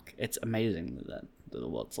their mark. It's amazing that the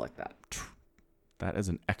world's like that. That is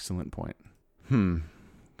an excellent point.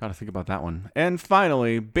 Gotta think about that one. And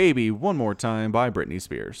finally, Baby One More Time by Britney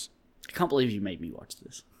Spears. I can't believe you made me watch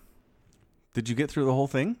this. Did you get through the whole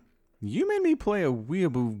thing? You made me play a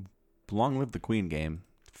Weeaboo Long Live the Queen game.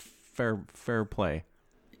 Fair play.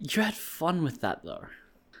 You had fun with that, though.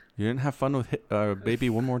 You didn't have fun with Baby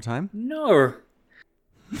One More Time? No.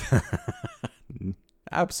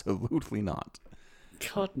 Absolutely not.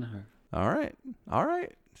 God, no. All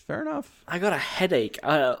right. Fair enough. I got a headache.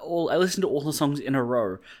 I listened to all the songs in a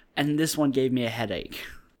row, and this one gave me a headache.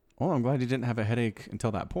 Well, I'm glad you didn't have a headache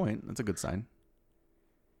until that point. That's a good sign.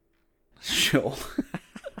 Sure.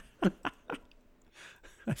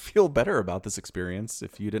 I feel better about this experience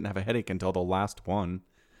if you didn't have a headache until the last one.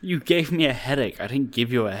 You gave me a headache. I didn't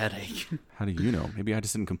give you a headache. How do you know? Maybe I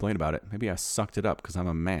just didn't complain about it. Maybe I sucked it up because I'm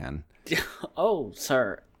a man. Oh,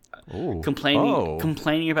 sir. Oh.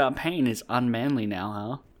 Complaining about pain is unmanly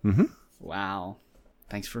now, huh? Mm-hmm. Wow.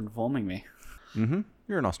 Thanks for informing me. Mm-hmm.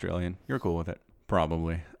 You're an Australian. You're cool with it.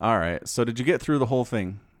 Probably. All right. So did you get through the whole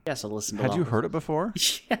thing? Yes, I listened to Had you heard it before?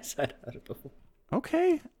 Yes, I'd heard it before.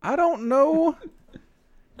 Okay. I don't know.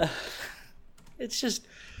 It's just...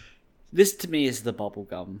 This, to me, is the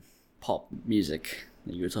bubblegum pop music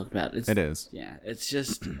that you were talking about. It is. Yeah, it's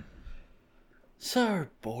just... so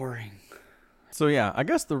boring. So yeah, I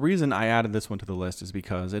guess the reason I added this one to the list is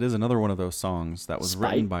because it is another one of those songs that was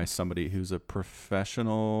written by somebody who's a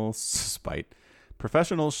professional songwriter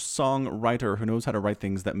who knows how to write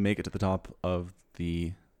things that make it to the top of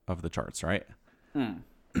the charts, right?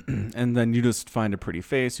 And then you just find a pretty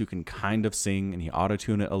face who can kind of sing, and you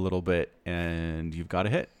auto-tune it a little bit, and you've got a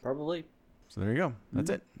hit. Probably. So there you go. That's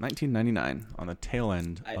it. 1999 on the tail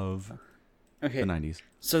end of the 90s.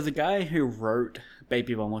 So the guy who wrote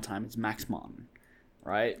Baby One More Time is Max Martin,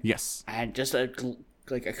 right? Yes. And just a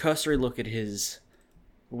cursory look at his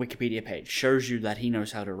Wikipedia page shows you that he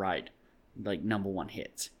knows how to write like #1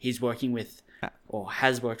 hits. He's working with, or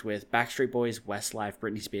has worked with, Backstreet Boys, Westlife,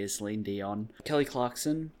 Britney Spears, Celine Dion, Kelly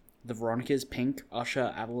Clarkson, The Veronicas, Pink,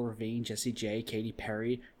 Usher, Avril Lavigne, Jessie J, Katy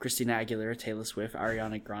Perry, Christina Aguilera, Taylor Swift,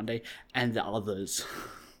 Ariana Grande, and the others.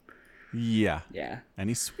 Yeah. Yeah. And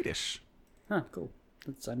he's Swedish. Huh, cool.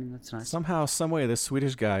 That's nice. Somehow, someway, this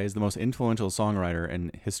Swedish guy is the most influential songwriter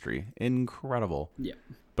in history. Incredible. Yeah.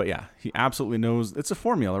 But yeah, he absolutely knows. It's a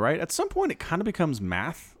formula, right? At some point, it kind of becomes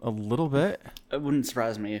math a little bit. It wouldn't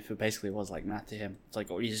surprise me if it basically was like math to him. It's like,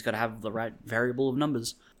 you just got to have the right variable of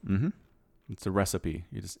numbers. Mm-hmm. It's a recipe.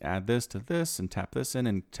 You just add this to this and tap this in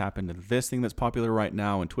and tap into this thing that's popular right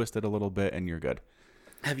now and twist it a little bit and you're good.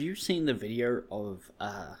 Have you seen the video of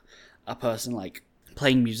a person like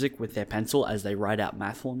playing music with their pencil as they write out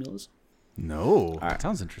math formulas? No. That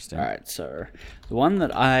sounds interesting. All right, so the one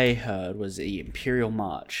that I heard was the Imperial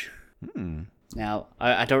March. Now,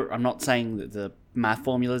 I'm not saying that the math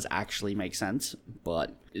formulas actually make sense,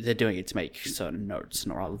 but they're doing it to make certain notes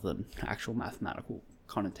rather than actual mathematical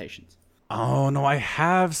connotations. Oh, no, I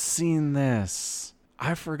have seen this.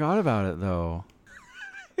 I forgot about it, though.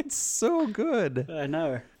 It's so good. I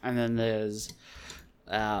know. And then there's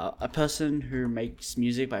a person who makes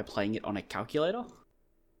music by playing it on a calculator.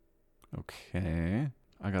 Okay.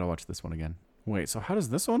 I gotta watch this one again. Wait, so how does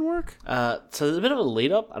this one work? So there's a bit of a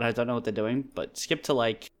lead up, and I don't know what they're doing, but skip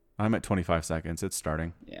to I'm at 25 seconds. It's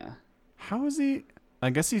starting. Yeah. How is he... I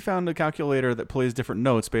guess he found a calculator that plays different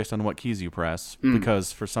notes based on what keys you press,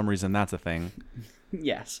 because for some reason that's a thing.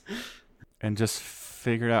 Yes. And just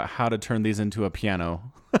figured out how to turn these into a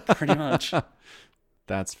piano. Pretty much.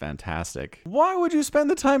 That's fantastic. Why would you spend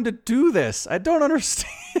the time to do this? I don't understand.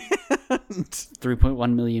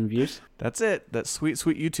 3.1 million views. That's it. That sweet,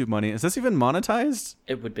 sweet YouTube money. Is this even monetized?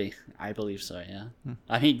 It would be. I believe so, yeah.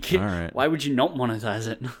 I mean, All right. Why would you not monetize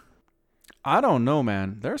it? I don't know,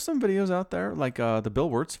 man. There are some videos out there, like the Bill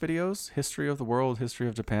Wirtz videos, History of the World, History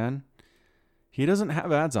of Japan. He doesn't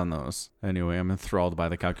have ads on those. Anyway, I'm enthralled by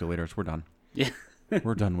the calculators. We're done. Yeah.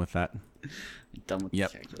 We're done with that. Done with the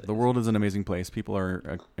calculators. The world is an amazing place. People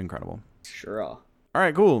are incredible. Sure are. All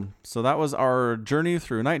right, cool. So that was our journey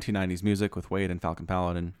through 1990s music with Wade and Falcon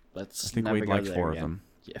Paladin. I think Wade liked 4 of them.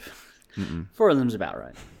 Yeah. 4 of them's about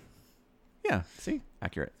right. Yeah, see?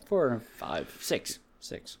 Accurate. 4, 5, 6.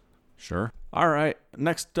 Sure. All right.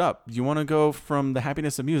 Next up, you want to go from the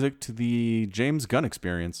happiness of music to the James Gunn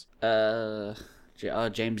experience.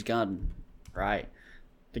 James Gunn. Right.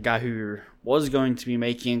 The guy who was going to be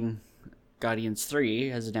making Guardians 3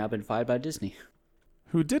 has now been fired by Disney.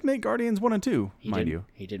 Who did make Guardians 1 and 2, mind you.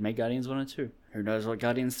 He did make Guardians 1 and 2. Who knows what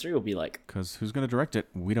Guardians 3 will be like? Because who's going to direct it?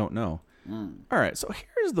 We don't know. All right, so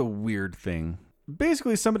here's the weird thing.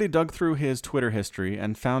 Basically, somebody dug through his Twitter history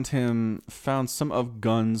and found some of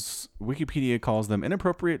Gunn's, Wikipedia calls them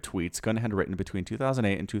inappropriate tweets Gunn had written between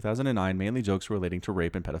 2008 and 2009, mainly jokes relating to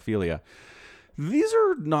rape and pedophilia. These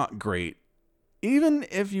are not great. Even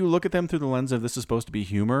if you look at them through the lens of this is supposed to be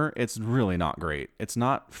humor, it's really not great. It's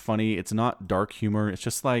not funny. It's not dark humor. It's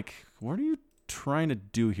just like, what are you trying to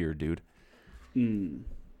do here, dude?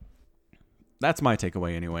 That's my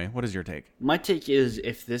takeaway anyway. What is your take? My take is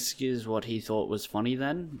if this is what he thought was funny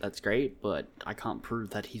then, that's great, but I can't prove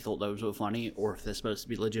that he thought those were funny or if they're supposed to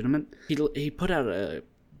be legitimate. He put out a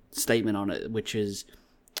statement on it, which is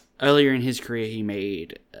earlier in his career he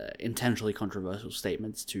made intentionally controversial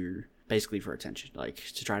statements to basically for attention, like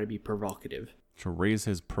to try to be provocative. To raise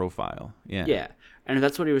his profile. Yeah. Yeah. And if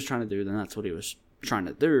that's what he was trying to do, then that's what he was trying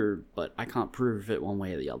to do, but I can't prove it one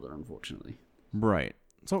way or the other, unfortunately. Right.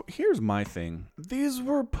 So here's my thing. These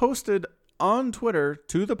were posted on Twitter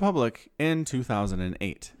to the public in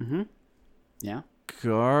 2008. Yeah.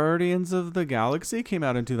 Guardians of the Galaxy came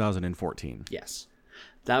out in 2014. Yes.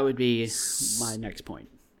 That would be my next point,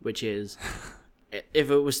 which is,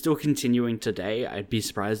 if it was still continuing today, I'd be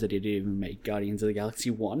surprised that it didn't even make Guardians of the Galaxy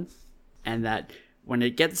 1. And that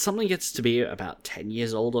when something gets to be about 10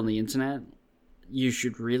 years old on the internet, you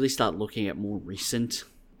should really start looking at more recent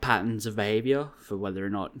patterns of behavior for whether or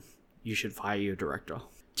not you should fire your director.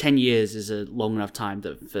 10 years is a long enough time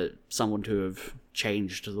for someone to have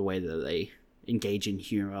changed the way that they engage in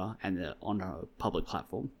humor and on a public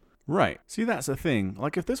platform. Right. See, that's the thing.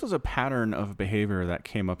 Like, if this was a pattern of behavior that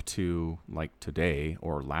came up to, like, today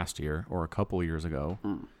or last year or a couple years ago,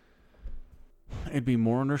 it'd be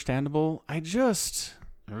more understandable. I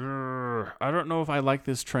don't know if I like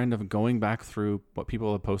this trend of going back through what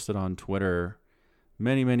people have posted on Twitter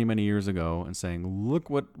many, many, many years ago and saying, look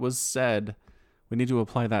what was said. We need to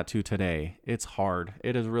apply that to today. It's hard.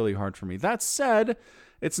 It is really hard for me. That said,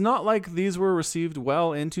 it's not like these were received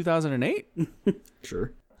well in 2008.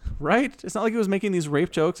 Sure. Right? It's not like he was making these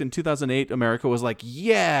rape jokes in 2008. America was like,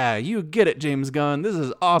 yeah, you get it, James Gunn. This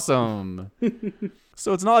is awesome.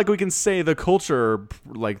 So it's not like we can say the culture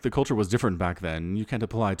was different back then. You can't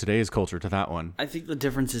apply today's culture to that one. I think the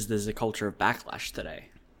difference is there's a culture of backlash today.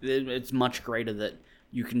 It's much greater that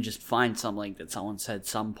you can just find something that someone said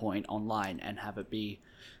some point online and have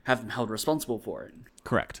them held responsible for it.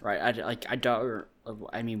 Correct. Right?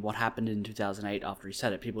 I mean, what happened in 2008 after he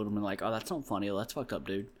said it? People would have been like, oh, that's not funny. Or, that's fucked up,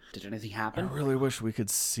 dude. Did anything happen? I really wish we could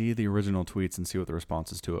see the original tweets and see what the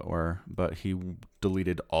responses to it were, but he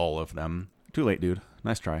deleted all of them. Too late, dude.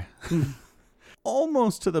 Nice try.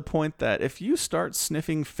 Almost to the point that if you start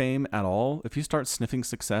sniffing fame at all, if you start sniffing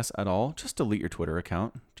success at all, just delete your Twitter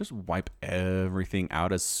account. Just wipe everything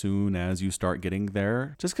out as soon as you start getting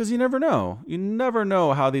there. Just because you never know. You never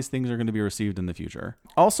know how these things are going to be received in the future.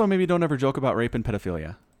 Also, maybe don't ever joke about rape and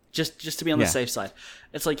pedophilia. Just to be on the safe side.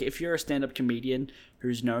 It's like if you're a stand-up comedian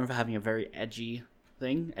who's known for having a very edgy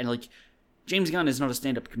thing, and like James Gunn is not a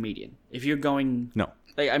stand-up comedian. If you're going... No.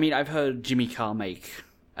 Like, I mean, I've heard Jimmy Carr make,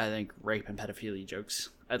 I think, rape and pedophilia jokes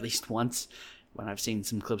at least once when I've seen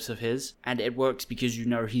some clips of his. And it works because you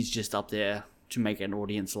know he's just up there to make an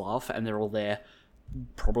audience laugh, and they're all there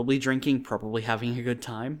probably drinking, probably having a good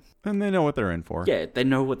time. And they know what they're in for. Yeah, they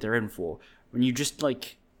know what they're in for. When you just,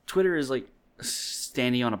 like... Twitter is like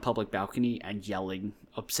standing on a public balcony and yelling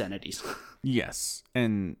obscenities. Yes.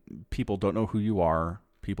 And people don't know who you are.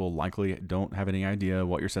 People likely don't have any idea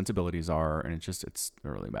what your sensibilities are, and it's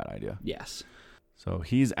a really bad idea. Yes. So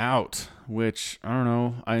he's out, which, I don't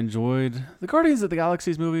know, I enjoyed. The Guardians of the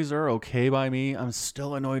Galaxy's movies are okay by me. I'm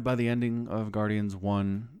still annoyed by the ending of Guardians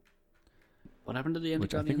 1. What happened to the end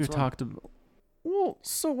which of Guardians 1? I think we talked about. Well,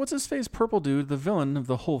 so what's his face? Purple dude, the villain of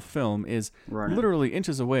the whole film, is literally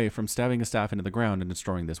inches away from stabbing a staff into the ground and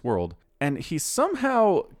destroying this world. And he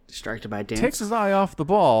somehow distracted by dance. Takes his eye off the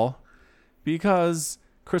ball because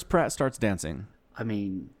Chris Pratt starts dancing. I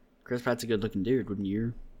mean, Chris Pratt's a good-looking dude. Wouldn't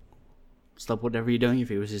you stop whatever you're doing if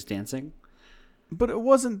he was just dancing? But it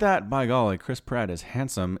wasn't that, by golly, Chris Pratt is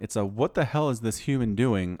handsome. It's a, what the hell is this human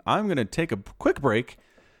doing? I'm going to take a quick break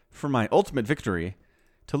for my ultimate victory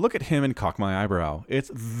to look at him and cock my eyebrow. It's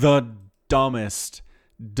the dumbest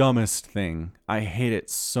thing. I hate it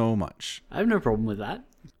so much. I have no problem with that.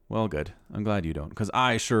 Well, good. I'm glad you don't, because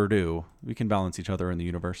I sure do. We can balance each other in the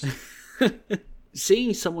universe.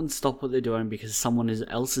 Seeing someone stop what they're doing because someone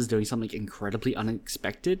else is doing something incredibly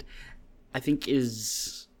unexpected, I think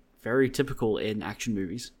is very typical in action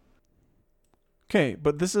movies. Okay,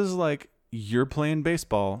 but this is like you're playing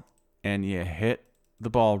baseball and you hit the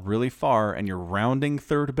ball really far and you're rounding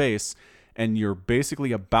third base and you're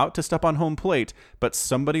basically about to step on home plate, but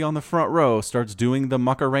somebody on the front row starts doing the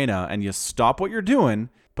Macarena and you stop what you're doing,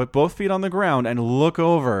 put both feet on the ground and look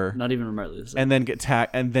over. Not even remotely the same. And then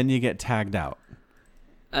you get tagged out.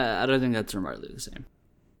 I don't think that's remotely the same.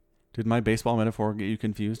 Did my baseball metaphor get you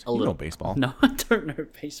confused? A little. You know baseball. No, I don't know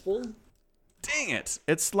baseball. Dang it.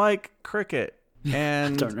 It's like cricket.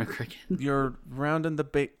 And I don't know cricket. You're rounding the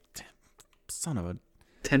base. Son of a...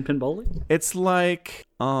 10-pin bowling? It's like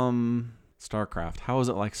StarCraft. How is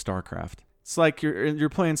it like StarCraft? It's like you're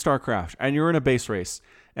playing StarCraft and you're in a base race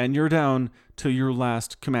and you're down to your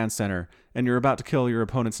last command center and you're about to kill your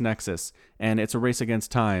opponent's nexus and it's a race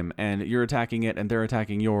against time and you're attacking it and they're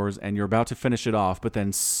attacking yours and you're about to finish it off, but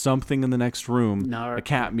then something in the next room, a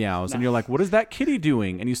cat meows and you're like, what is that kitty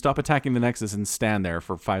doing? And you stop attacking the nexus and stand there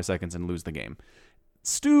for 5 seconds and lose the game.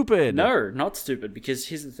 Stupid. No, not stupid, because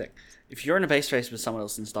here's the thing. If you're in a base race with someone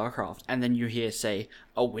else in StarCraft, and then you hear, say,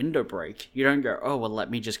 a window break, you don't go, oh, well, let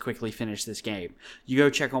me just quickly finish this game. You go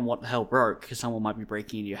check on what the hell broke, because someone might be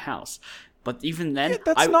breaking into your house. But even then... Yeah,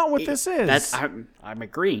 that's not what this is. I'm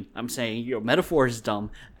agreeing. I'm saying your metaphor is dumb,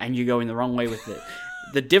 and you're going the wrong way with it.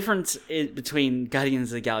 The difference between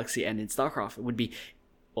Guardians of the Galaxy and in StarCraft would be...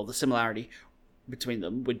 Well, the similarity between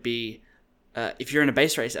them would be... if you're in a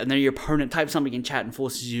base race and then your opponent types something in chat and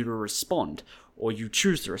forces you to respond, or you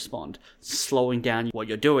choose to respond, slowing down what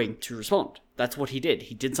you're doing to respond. That's what he did.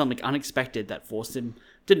 He did something unexpected that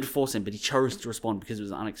didn't force him, but he chose to respond because it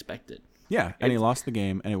was unexpected. Yeah, and he lost the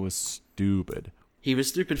game, and it was stupid. He was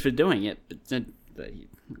stupid for doing it,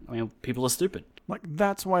 but people are stupid. Like,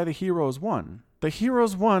 that's why the heroes won. The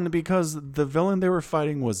heroes won because the villain they were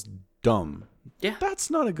fighting was dumb. Yeah. That's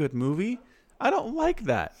not a good movie. I don't like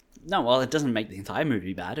that. No, well, it doesn't make the entire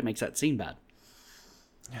movie bad. It makes that scene bad.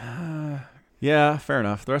 Yeah, fair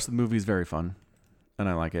enough. The rest of the movie is very fun, and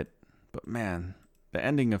I like it. But man, the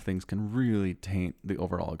ending of things can really taint the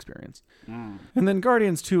overall experience. And then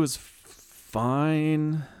Guardians 2 is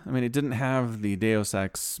fine. I mean, it didn't have the Deus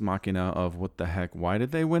Ex Machina of what the heck, why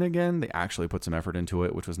did they win again? They actually put some effort into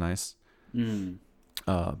it, which was nice.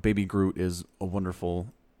 Baby Groot is a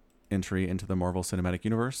wonderful entry into the Marvel Cinematic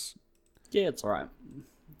Universe. Yeah, it's alright.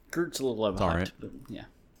 Groot's a little overhyped, alright. but yeah.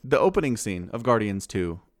 The opening scene of Guardians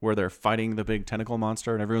 2, where they're fighting the big tentacle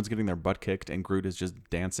monster and everyone's getting their butt kicked and Groot is just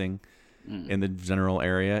dancing in the general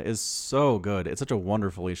area, is so good. It's such a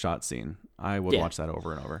wonderfully shot scene. I would watch that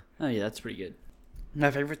over and over. Oh yeah, that's pretty good.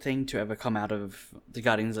 My favorite thing to ever come out of the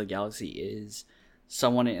Guardians of the Galaxy is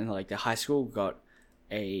someone in like the high school got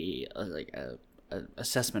a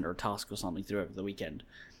assessment or task or something through over the weekend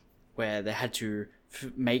where they had to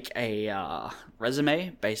make a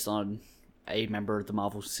resume based on a member of the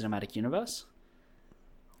Marvel Cinematic Universe.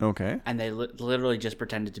 Okay. And they literally just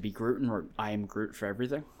pretended to be Groot and wrote I am Groot for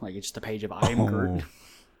everything. Like, it's just a page of I am Groot.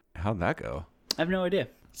 How'd that go? I have no idea.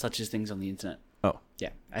 Such as things on the internet. Oh. Yeah.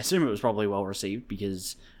 I assume it was probably well received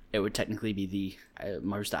because it would technically be the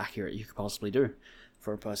most accurate you could possibly do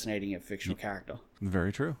for impersonating a fictional character.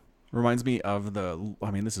 Very true. Reminds me of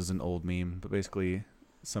this is an old meme, but basically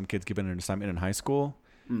some kids given an assignment in high school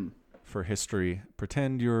for history.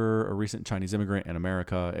 Pretend you're a recent Chinese immigrant in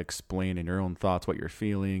America. Explain in your own thoughts what you're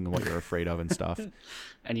feeling and what you're afraid of and stuff.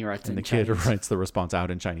 And he writes and in the kid Chinese. writes the response out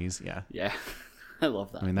in Chinese. Yeah. Yeah. I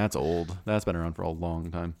love that. I mean, that's old. That's been around for a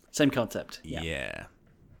long time. Same concept. Yeah.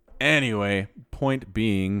 Anyway, point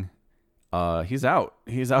being, he's out.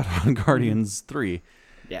 He's out on Guardians 3.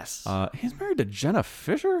 Yes. He's married to Jenna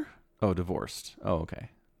Fisher? Oh, divorced. Oh, okay.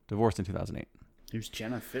 Divorced in 2008. Who's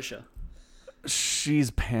Jenna Fisher?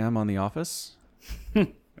 She's Pam on The Office.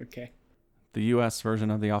 Okay. The U.S.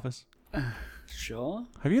 version of The Office. Sure.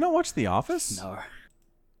 Have you not watched The Office? No.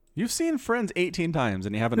 You've seen Friends 18 times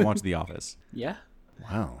and you haven't watched The Office. Yeah.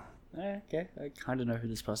 Wow. Okay. I kind of know who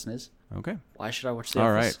this person is. Okay. Why should I watch The All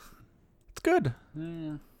Office? right. It's good.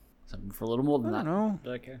 Something for a little more than I that. don't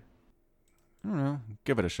know. Okay. I don't know.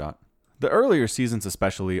 Give it a shot. The earlier seasons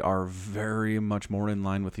especially are very much more in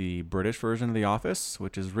line with the British version of The Office,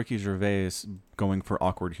 which is Ricky Gervais going for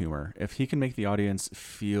awkward humor. If he can make the audience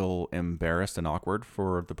feel embarrassed and awkward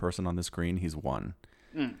for the person on the screen, he's won.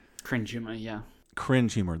 Cringe humor, yeah.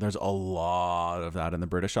 Cringe humor. There's a lot of that in the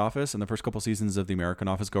British Office, and the first couple seasons of the American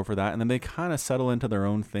Office go for that, and then they kind of settle into their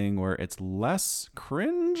own thing where it's less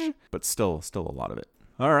cringe, but still a lot of it.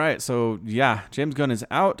 All right, so yeah, James Gunn is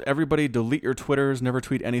out. Everybody delete your Twitters. Never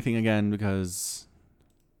tweet anything again because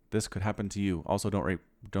this could happen to you. Also,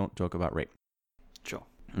 don't joke about rape. Sure.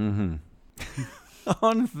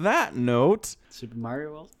 On that note, Super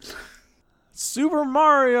Mario World? Super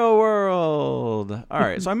Mario World. All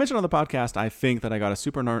right, so I mentioned on the podcast, I think that I got a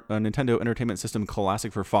Nintendo Entertainment System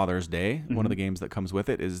Classic for Father's Day. One of the games that comes with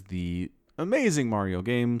it is the amazing Mario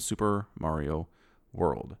game, Super Mario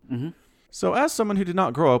World. So as someone who did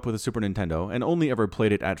not grow up with a Super Nintendo and only ever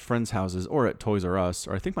played it at friends' houses or at Toys R Us,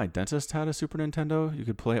 or I think my dentist had a Super Nintendo, you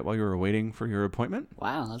could play it while you were waiting for your appointment.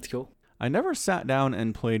 Wow, that's cool. I never sat down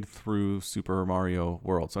and played through Super Mario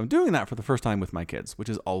World. So I'm doing that for the first time with my kids, which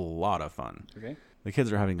is a lot of fun. Okay. The kids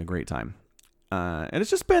are having a great time. And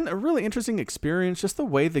it's just been a really interesting experience, just the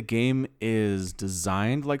way the game is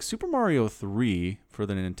designed. Like Super Mario 3 for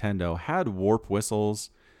the Nintendo had warp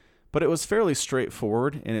whistles, but it was fairly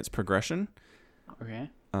straightforward in its progression. Okay.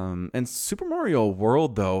 And Super Mario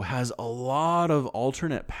World, though, has a lot of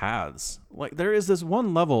alternate paths. Like, there is this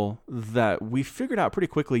one level that we figured out pretty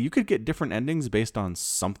quickly. You could get different endings based on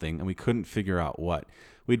something, and we couldn't figure out what.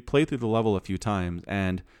 We'd play through the level a few times,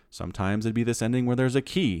 and sometimes it'd be this ending where there's a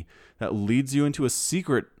key that leads you into a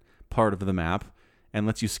secret part of the map and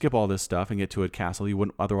lets you skip all this stuff and get to a castle you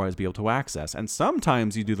wouldn't otherwise be able to access. And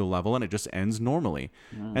sometimes you do the level and it just ends normally.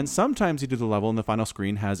 And sometimes you do the level and the final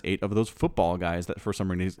screen has 8 of those football guys that for some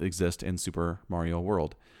reason exist in Super Mario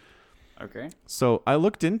World. Okay. So I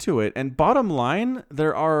looked into it, and bottom line,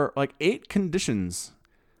 there are like 8 conditions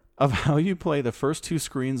of how you play the first 2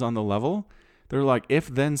 screens on the level. They're like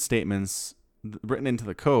if-then statements written into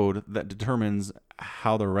the code that determines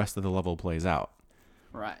how the rest of the level plays out.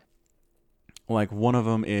 Right. Like, one of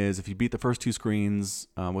them is if you beat the first 2 screens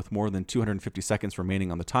with more than 250 seconds remaining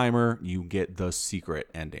on the timer, you get the secret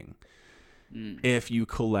ending. If you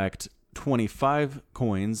collect 25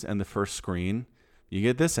 coins in the first screen, you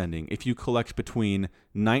get this ending. If you collect between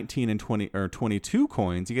 19 and 20 or 22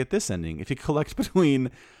 coins, you get this ending. If you collect between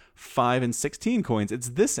 5 and 16 coins,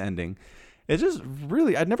 it's this ending. It's just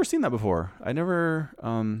really, I'd never seen that before. I never,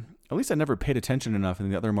 at least I never paid attention enough in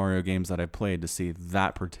the other Mario games that I've played to see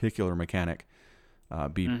that particular mechanic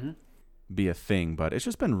be a thing. But it's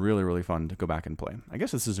just been really, really fun to go back and play. I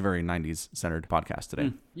guess this is a very 90s centered podcast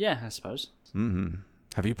today. Yeah, I suppose.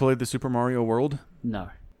 Have you played the Super Mario World? No.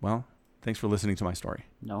 Well, thanks for listening to my story.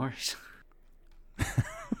 No worries.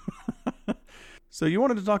 So you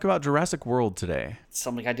wanted to talk about Jurassic World today.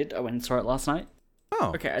 Something I did. I went and saw it last night.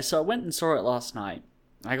 Oh. Okay, so I went and saw it last night.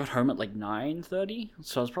 I got home at like 9:30,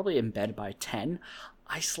 so I was probably in bed by 10.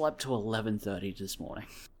 I slept till 11:30 this morning.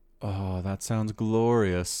 Oh, that sounds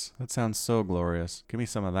glorious. That sounds so glorious. Give me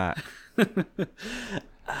some of that.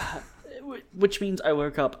 Which means I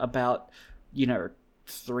woke up about,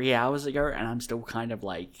 3 hours ago, and I'm still kind of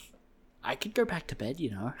like, I could go back to bed,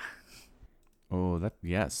 Oh,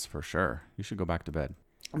 yes, for sure. You should go back to bed.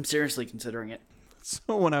 I'm seriously considering it.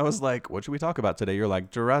 So when I was like, what should we talk about today? You're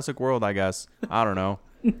like, Jurassic World, I guess. I don't know.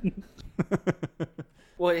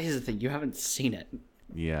 Well, here's the thing. You haven't seen it.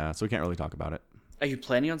 Yeah, so we can't really talk about it. Are you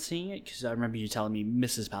planning on seeing it? Because I remember you telling me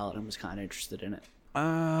Mrs. Paladin was kind of interested in it.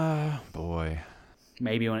 Boy.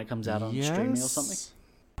 Maybe when it comes out on streaming or something?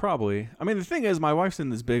 Probably. I mean, the thing is, my wife's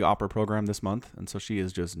in this big opera program this month, and so she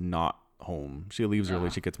is just not home. She leaves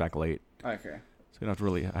early. She gets back late. Okay. So you don't have to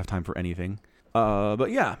really have time for anything.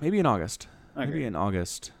 But yeah, maybe in August. Okay. Maybe in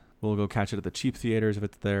August. We'll go catch it at the cheap theaters if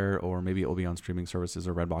it's there, or maybe it will be on streaming services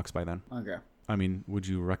or Redbox by then. Okay. I mean, would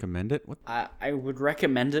you recommend it? What? I would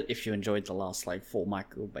recommend it if you enjoyed the last, 4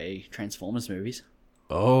 Michael Bay Transformers movies.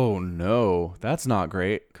 Oh, no. That's not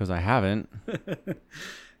great, because I haven't.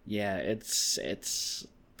 Yeah, it's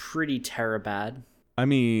pretty bad. I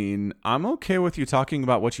mean, I'm okay with you talking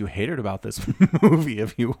about what you hated about this movie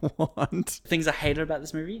if you want. Things I hated about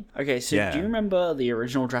this movie? Okay, so Yeah. do you remember the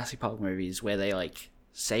original Jurassic Park movies where they,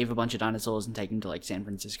 save a bunch of dinosaurs and take them to, San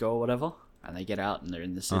Francisco or whatever? And they get out and they're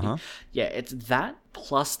in the city. Uh-huh. Yeah, it's that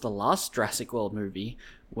plus the last Jurassic World movie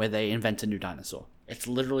where they invent a new dinosaur. It's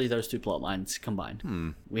literally those 2 plot lines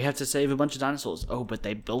combined. We have to save a bunch of dinosaurs. Oh, but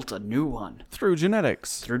they built a new one. Through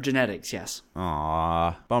genetics. Through genetics, yes.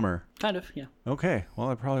 Aw, bummer. Kind of, yeah. Okay, well,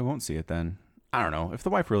 I probably won't see it then. I don't know. If the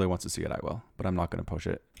wife really wants to see it, I will. But I'm not going to push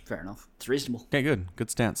it. Fair enough. It's reasonable. Okay, good. Good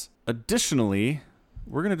stance. Additionally,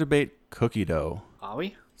 we're going to debate cookie dough. Are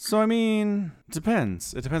we? So, I mean,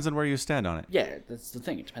 depends. It depends on where you stand on it. Yeah, that's the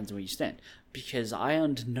thing. It depends on where you stand. Because I,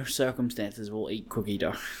 under no circumstances, will eat cookie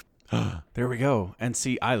dough. There we go. And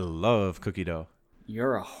see, I love cookie dough.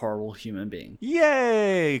 You're a horrible human being.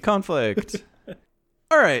 Yay! Conflict.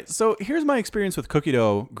 All right, so here's my experience with cookie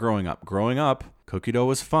dough growing up. Growing up, cookie dough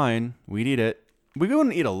was fine. We'd eat it. We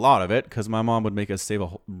wouldn't eat a lot of it because my mom would make us save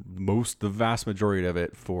the vast majority of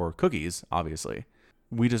it for cookies, obviously.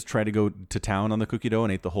 We just tried to go to town on the cookie dough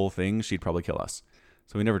and ate the whole thing. She'd probably kill us.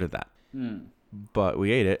 So we never did that. But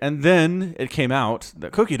we ate it. And then it came out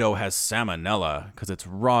that cookie dough has salmonella because it's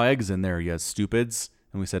raw eggs in there, you stupids.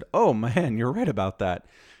 And we said, oh, man, you're right about that.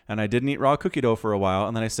 And I didn't eat raw cookie dough for a while.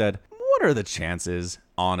 And then I said, what are the chances,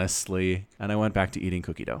 honestly? And I went back to eating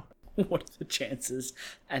cookie dough. What are the chances?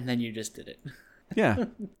 And then you just did it. Yeah.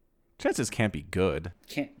 Chances can't be good.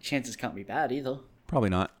 Chances can't be bad either. Probably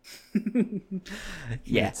not.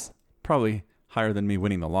 Yes. Probably higher than me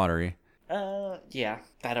winning the lottery. Yeah,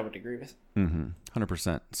 that I would agree with.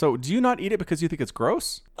 100%. So do you not eat it because you think it's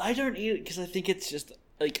gross? I don't eat it because I think it's just,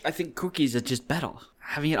 I think cookies are just better.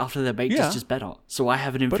 Having it after they're baked Yeah. is just better. So I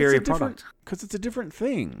have an But inferior it's product. because it's a different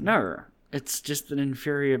thing. No, It's just an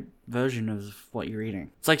inferior version of what you're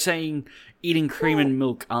eating. It's like saying eating cream and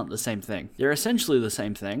milk aren't the same thing. They're essentially the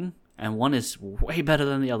same thing, and one is way better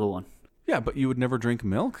than the other one. Yeah, but you would never drink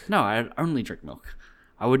milk? No, I only drink milk.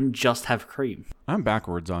 I wouldn't just have cream. I'm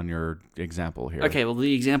backwards on your example here. Okay, well,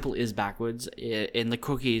 the example is backwards. In the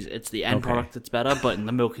cookies, it's the end product that's better, but in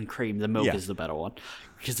the milk and cream, the milk is the better one.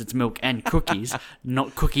 Because it's milk and cookies,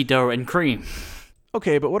 not cookie dough and cream.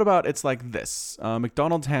 Okay, but what about it's like this?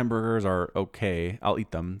 McDonald's hamburgers are okay. I'll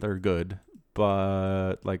eat them. They're good.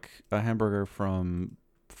 But like a hamburger from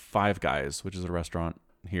Five Guys, which is a restaurant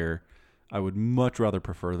here, I would much rather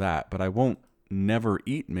prefer that. But I won't never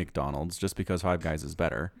eat McDonald's just because Five Guys is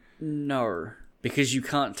better. No, because you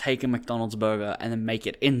can't take a McDonald's burger and then make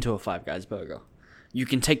it into a Five Guys burger. You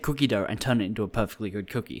can take cookie dough and turn it into a perfectly good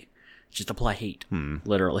cookie. Just apply heat,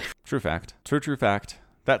 literally. True fact. True fact.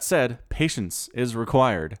 That said, patience is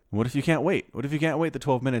required. What if you can't wait? What if you can't wait the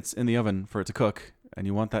 12 minutes in the oven for it to cook, and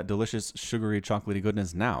you want that delicious, sugary, chocolatey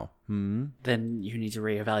goodness now? Then you need to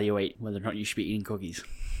reevaluate whether or not you should be eating cookies.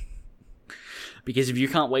 Because if you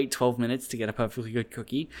can't wait 12 minutes to get a perfectly good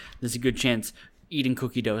cookie, there's a good chance eating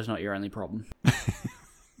cookie dough is not your only problem.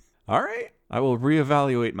 All right. I will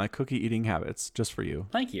reevaluate my cookie eating habits just for you.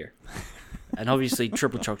 Thank you. And obviously,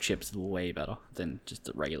 triple chocolate chips are way better than just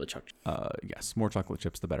the regular chocolate. Yes, more chocolate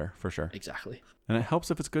chips, the better, for sure. Exactly. And it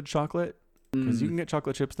helps if it's good chocolate, because you can get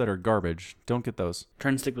chocolate chips that are garbage. Don't get those. Try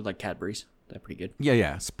and stick with like Cadbury's. They're pretty good.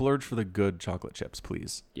 Yeah. Splurge for the good chocolate chips,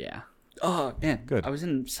 please. Yeah. Oh, man. Good. I was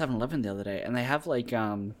in 7-Eleven the other day, and they have like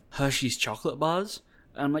Hershey's chocolate bars.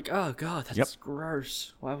 And I'm like, oh, God, that's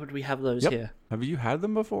gross. Why would we have those here? Have you had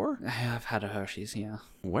them before? I've had a Hershey's, yeah.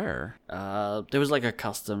 Where? There was like a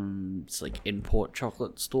customs like import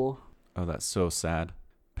chocolate store. Oh, that's so sad.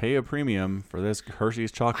 Pay a premium for this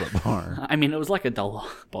Hershey's chocolate bar. I mean, it was like $1,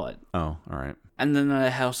 but... Oh, all right. And then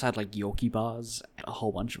the house had like Yorkie bars, and a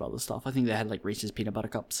whole bunch of other stuff. I think they had like Reese's peanut butter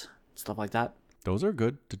cups, stuff like that. Those are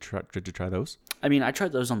good. Did you try those? I mean, I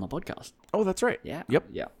tried those on the podcast. Oh, that's right. Yeah. Yep.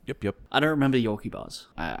 Yeah. Yep. I don't remember Yorkie bars.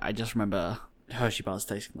 I just remember Hershey bars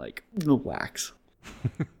tasting like wax.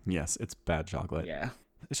 Yes, it's bad chocolate. Yeah.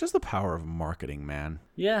 It's just the power of marketing, man.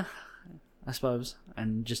 Yeah, I suppose.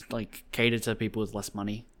 And just like cater to people with less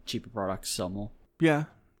money. Cheaper products sell more. Yeah,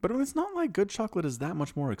 but it's not like good chocolate is that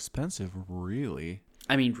much more expensive, really.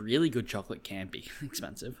 I mean, really good chocolate can be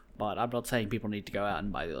expensive, but I'm not saying people need to go out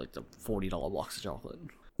and buy like the $40 box of chocolate.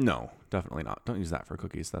 No, definitely not. Don't use that for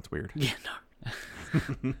cookies. That's weird. Yeah,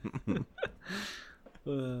 no.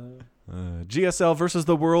 GSL versus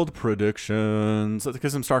the World predictions. Let's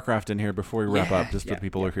get some StarCraft in here before we wrap up, just for the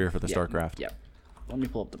people who are here for the StarCraft. Yep. Let me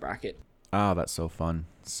pull up the bracket. Oh, that's so fun.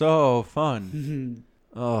 So fun.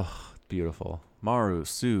 Oh, beautiful. Maru,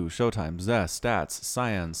 Sue, Showtime, Zest, Stats,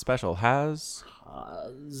 Cyan, Special, Has,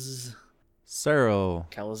 Cyril.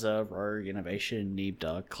 Kelza, Rogue, Innovation,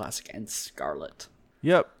 Neebda, Classic, and Scarlet.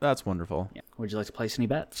 Yep, that's wonderful. Yeah. Would you like to place any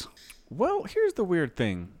bets? Well, here's the weird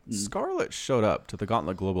thing. Scarlet showed up to the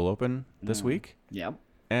Gauntlet Global Open this week. Yep.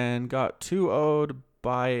 And got 2-0'd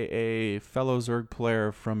by a fellow Zerg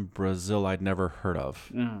player from Brazil I'd never heard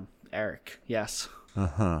of. Eric, yes.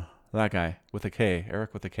 Uh-huh. That guy with a K.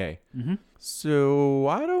 Eric with a K. Mm-hmm. So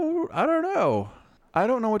I don't know. I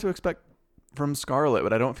don't know what to expect from Scarlet,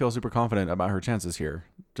 but I don't feel super confident about her chances here,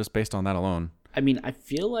 just based on that alone. I mean, I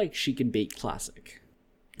feel like she can beat Classic.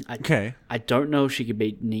 Okay. I don't know if she can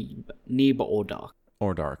beat Neeb or Dark.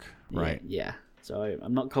 Or Dark, right. Yeah. So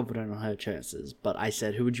I'm not confident on her chances, but I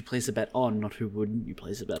said who would you place a bet on, not who wouldn't you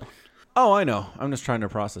place a bet on. Oh, I know. I'm just trying to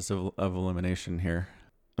process of elimination here.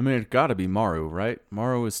 I mean, it's got to be Maru, right?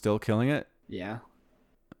 Maru is still killing it. Yeah.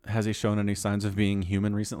 Has he shown any signs of being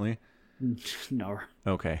human recently? No.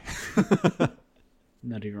 Okay.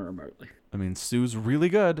 Not even remotely. I mean, Sue's really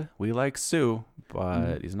good. We like Sue,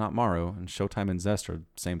 but he's not Maru. And Showtime and Zest are the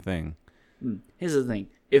same thing. Here's the thing.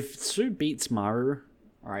 If Sue beats Maru,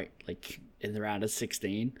 all right, like in the round of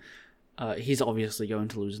 16, he's obviously going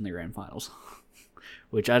to lose in the grand finals.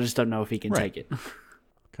 Which I just don't know if he can take it.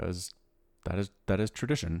 Because that is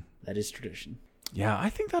tradition. That is tradition. Yeah, I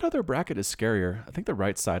think that other bracket is scarier. I think the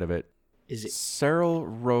right side of it is Cyril,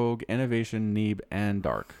 Rogue, Innovation, Neeb, and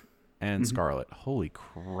Dark. And Scarlet. Holy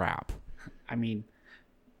crap. I mean,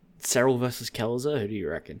 Cyril versus Kelza, who do you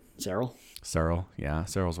reckon? Cyril? Cyril, yeah.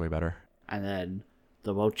 Cyril's way better. And then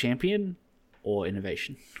the world champion or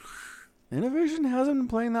Innovation? Innovation hasn't been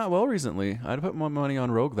playing that well recently. I'd put more money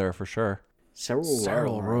on Rogue there for sure.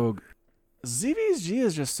 Cyril, Rogue. ZVSG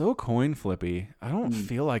is just so coin flippy. I don't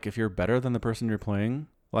feel like if you're better than the person you're playing,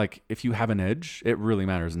 Like, if you have an edge, it really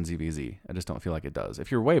matters in ZVZ. I just don't feel like it does.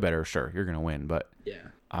 If you're way better, sure, you're going to win. But Yeah.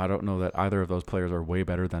 I don't know that either of those players are way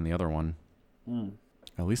better than the other one.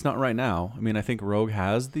 At least not right now. I mean, I think Rogue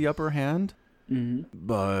has the upper hand.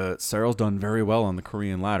 But Cyril's done very well on the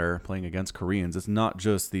Korean ladder, playing against Koreans. It's not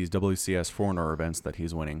just these WCS foreigner events that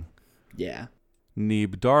he's winning. Yeah.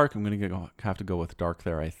 Neeb Dark, I'm going to have to go with Dark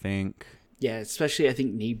there, I think. Yeah, especially I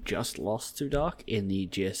think Neeb just lost to Dark in the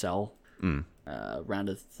GSL round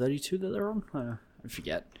of 32 that they're on. I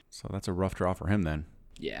forget. So that's a rough draw for him then.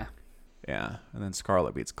 Yeah. Yeah, and then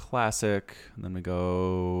Scarlet beats Classic, and then we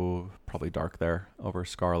go probably Dark there over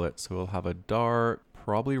Scarlet. So we'll have a Dark,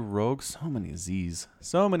 probably Rogue. So many Zs.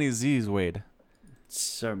 So many Zs, Wade.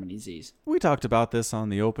 So many Zs. We talked about this on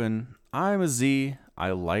the Open. I'm a Z.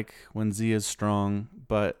 I like when Z is strong,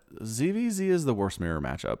 but ZVZ is the worst mirror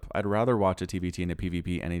matchup. I'd rather watch a TVT and a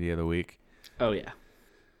PvP any day of the week. Oh, yeah.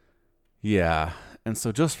 Yeah, and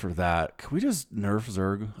so just for that, can we just nerf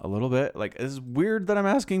Zerg a little bit? Like, it's weird that I'm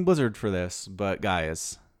asking Blizzard for this, but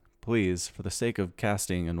guys, please, for the sake of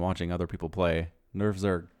casting and watching other people play, nerf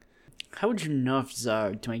Zerg. How would you nerf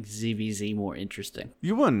Zerg to make ZVZ more interesting?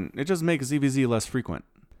 You wouldn't. It just makes ZVZ less frequent.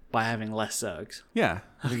 By having less Zergs. Yeah,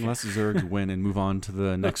 having less Zergs win and move on to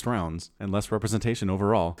the next rounds, and less representation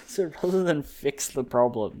overall. So rather than fix the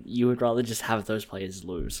problem, you would rather just have those players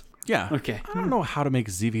lose. Yeah. Okay. I don't know how to make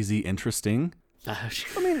ZVZ interesting. I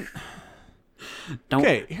mean, don't.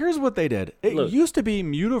 okay, here's what they did. It Look. used to be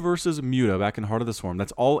Muta versus Muta back in Heart of the Swarm.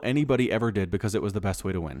 That's all anybody ever did because it was the best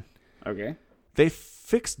way to win. Okay. They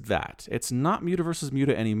fixed that. It's not Muta versus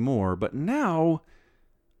Muta anymore, but now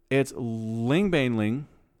it's Ling Bane Ling.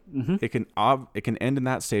 It can end in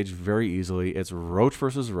that stage very easily. It's Roach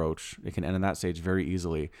versus Roach. It can end in that stage very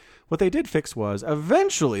easily. What they did fix was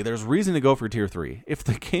eventually there's reason to go for tier 3. If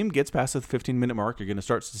the game gets past the 15-minute mark, you're going to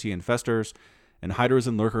start to see infestors and hiders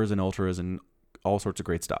and lurkers and ultras and all sorts of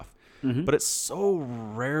great stuff. But it so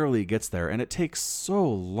rarely gets there, and it takes so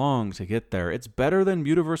long to get there. It's better than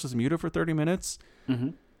Muta versus Muta for 30 minutes,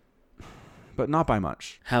 but not by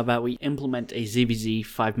much. How about we implement a ZVZ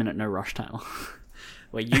 5-minute no rush timer?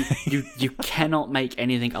 Where you cannot make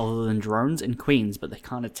anything other than drones and queens, but they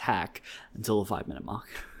can't attack until the 5-minute mark.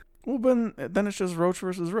 Well, then it's just Roach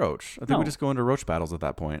versus Roach. I think we just go into Roach battles at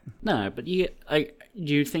that point. No, but do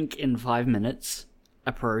you think in 5 minutes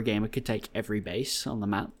a pro gamer could take every base on the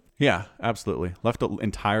map? Yeah, absolutely. Left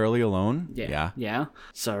entirely alone. Yeah.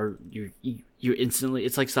 So you instantly,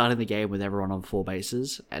 it's like starting the game with everyone on 4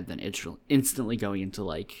 bases, and then instantly going into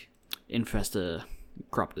like Infestor,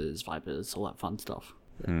 Corruptors, Vipers, all that fun stuff.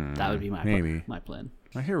 That would be my plan.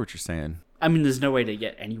 I hear what you're saying. I mean, there's no way to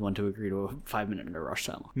get anyone to agree to a 5-minute no rush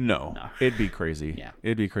timer. No, it'd be crazy. Yeah.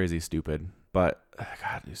 It'd be crazy stupid. But they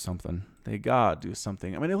gotta do something. They gotta do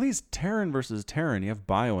something. I mean, at least Terran versus Terran, you have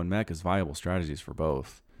bio and mech as viable strategies for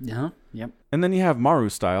both. Yeah. Yep. And then you have Maru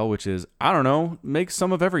style, which is, I don't know, make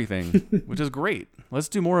some of everything, which is great. Let's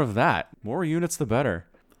do more of that. More units, the better.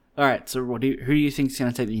 All right. So who do you think is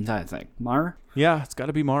gonna take the entire thing? Maru? Yeah, it's got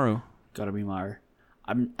to be Maru. Gotta be Maru.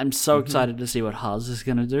 I'm so excited to see what Haz is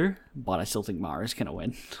gonna do, but I still think Maru is gonna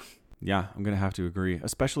win. Yeah, I'm going to have to agree.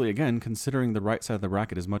 Especially, again, considering the right side of the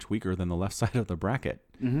bracket is much weaker than the left side of the bracket.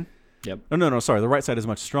 Yep. Oh, no, sorry. The right side is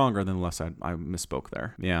much stronger than the left side. I misspoke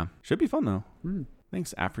there. Yeah. Should be fun, though.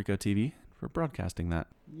 Thanks, Africa TV, for broadcasting that.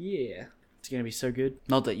 Yeah. It's gonna be so good.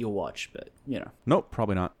 Not that you'll watch, but you know. Nope,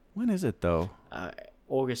 probably not. When is it, though?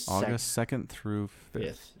 August 2nd through 5th.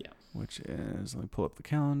 5th. Yeah. Which is, let me pull up the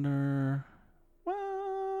calendar.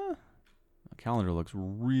 Well, the calendar looks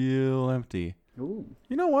real empty. Ooh.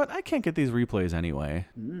 You know what? I can't get these replays anyway.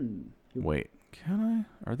 Wait, can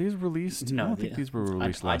I? Are these released? No, I don't think these were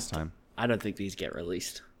released last time. I don't think these get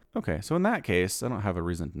released. Okay, so in that case, I don't have a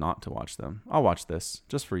reason not to watch them. I'll watch this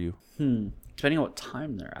just for you. Depending on what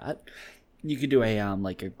time they're at, you could do a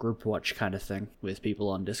like a group watch kind of thing with people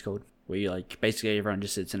on Discord, where you like basically everyone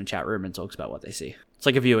just sits in a chat room and talks about what they see. It's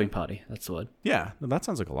like a viewing party. That's the word. Yeah, that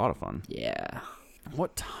sounds like a lot of fun. Yeah.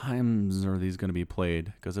 What times are these going to be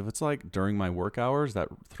played? Because if it's like during my work hours, that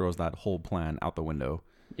throws that whole plan out the window.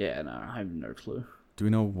 Yeah, no, I have no clue. Do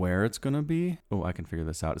we know where it's going to be? Oh, I can figure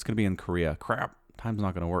this out. It's going to be in Korea. Crap. Time's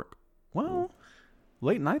not going to work. Well,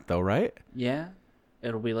 late night though, right? Yeah,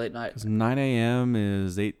 it'll be late night. Because 9 a.m.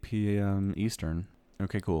 is 8 p.m. Eastern.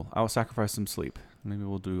 Okay, cool. I'll sacrifice some sleep. Maybe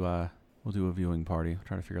we'll do a viewing party.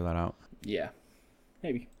 Try to figure that out. Yeah,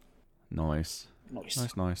 maybe. Nice.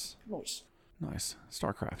 Nice.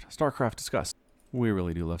 StarCraft, discuss. We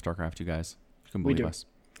really do love StarCraft, you guys. You can believe us.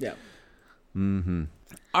 Yeah.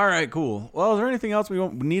 All right, cool. Well, is there anything else we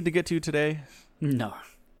need to get to today? No.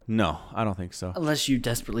 No, I don't think so. Unless you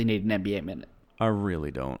desperately need an NBA minute. I really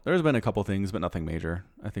don't. There's been a couple things, but nothing major.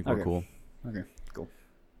 I think we're Okay. cool. Okay, cool.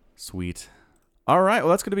 Sweet. All right, well,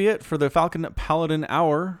 that's going to be it for the Falcon Paladin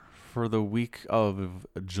Hour for the week of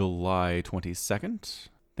July 22nd.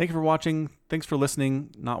 Thank you for watching. Thanks for listening.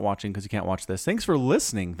 Not watching because you can't watch this. Thanks for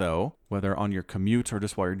listening, though, whether on your commute or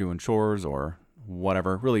just while you're doing chores or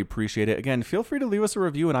whatever. Really appreciate it. Again, feel free to leave us a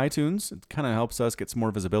review in iTunes. It kind of helps us get some more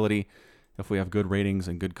visibility if we have good ratings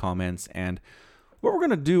and good comments. And what we're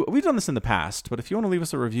going to do, we've done this in the past, but if you want to leave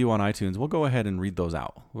us a review on iTunes, we'll go ahead and read those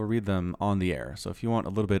out. We'll read them on the air. So if you want a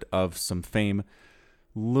little bit of some fame,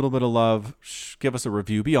 a little bit of love, give us a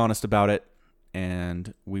review. Be honest about it.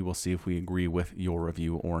 And we will see if we agree with your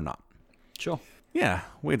review or not. Sure. Yeah,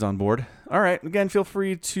 Wade's on board. All right. Again, feel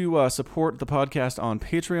free to support the podcast on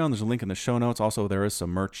Patreon. There's a link in the show notes. Also, there is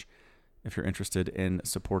some merch if you're interested in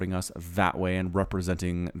supporting us that way and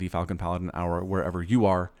representing the Falcon Paladin Hour wherever you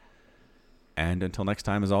are. And until next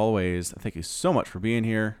time, as always, thank you so much for being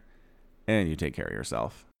here, and you take care of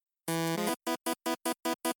yourself.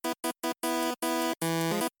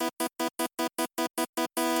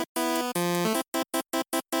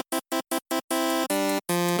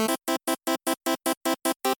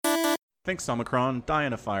 Thanks, Omicron. Die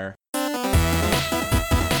in a fire.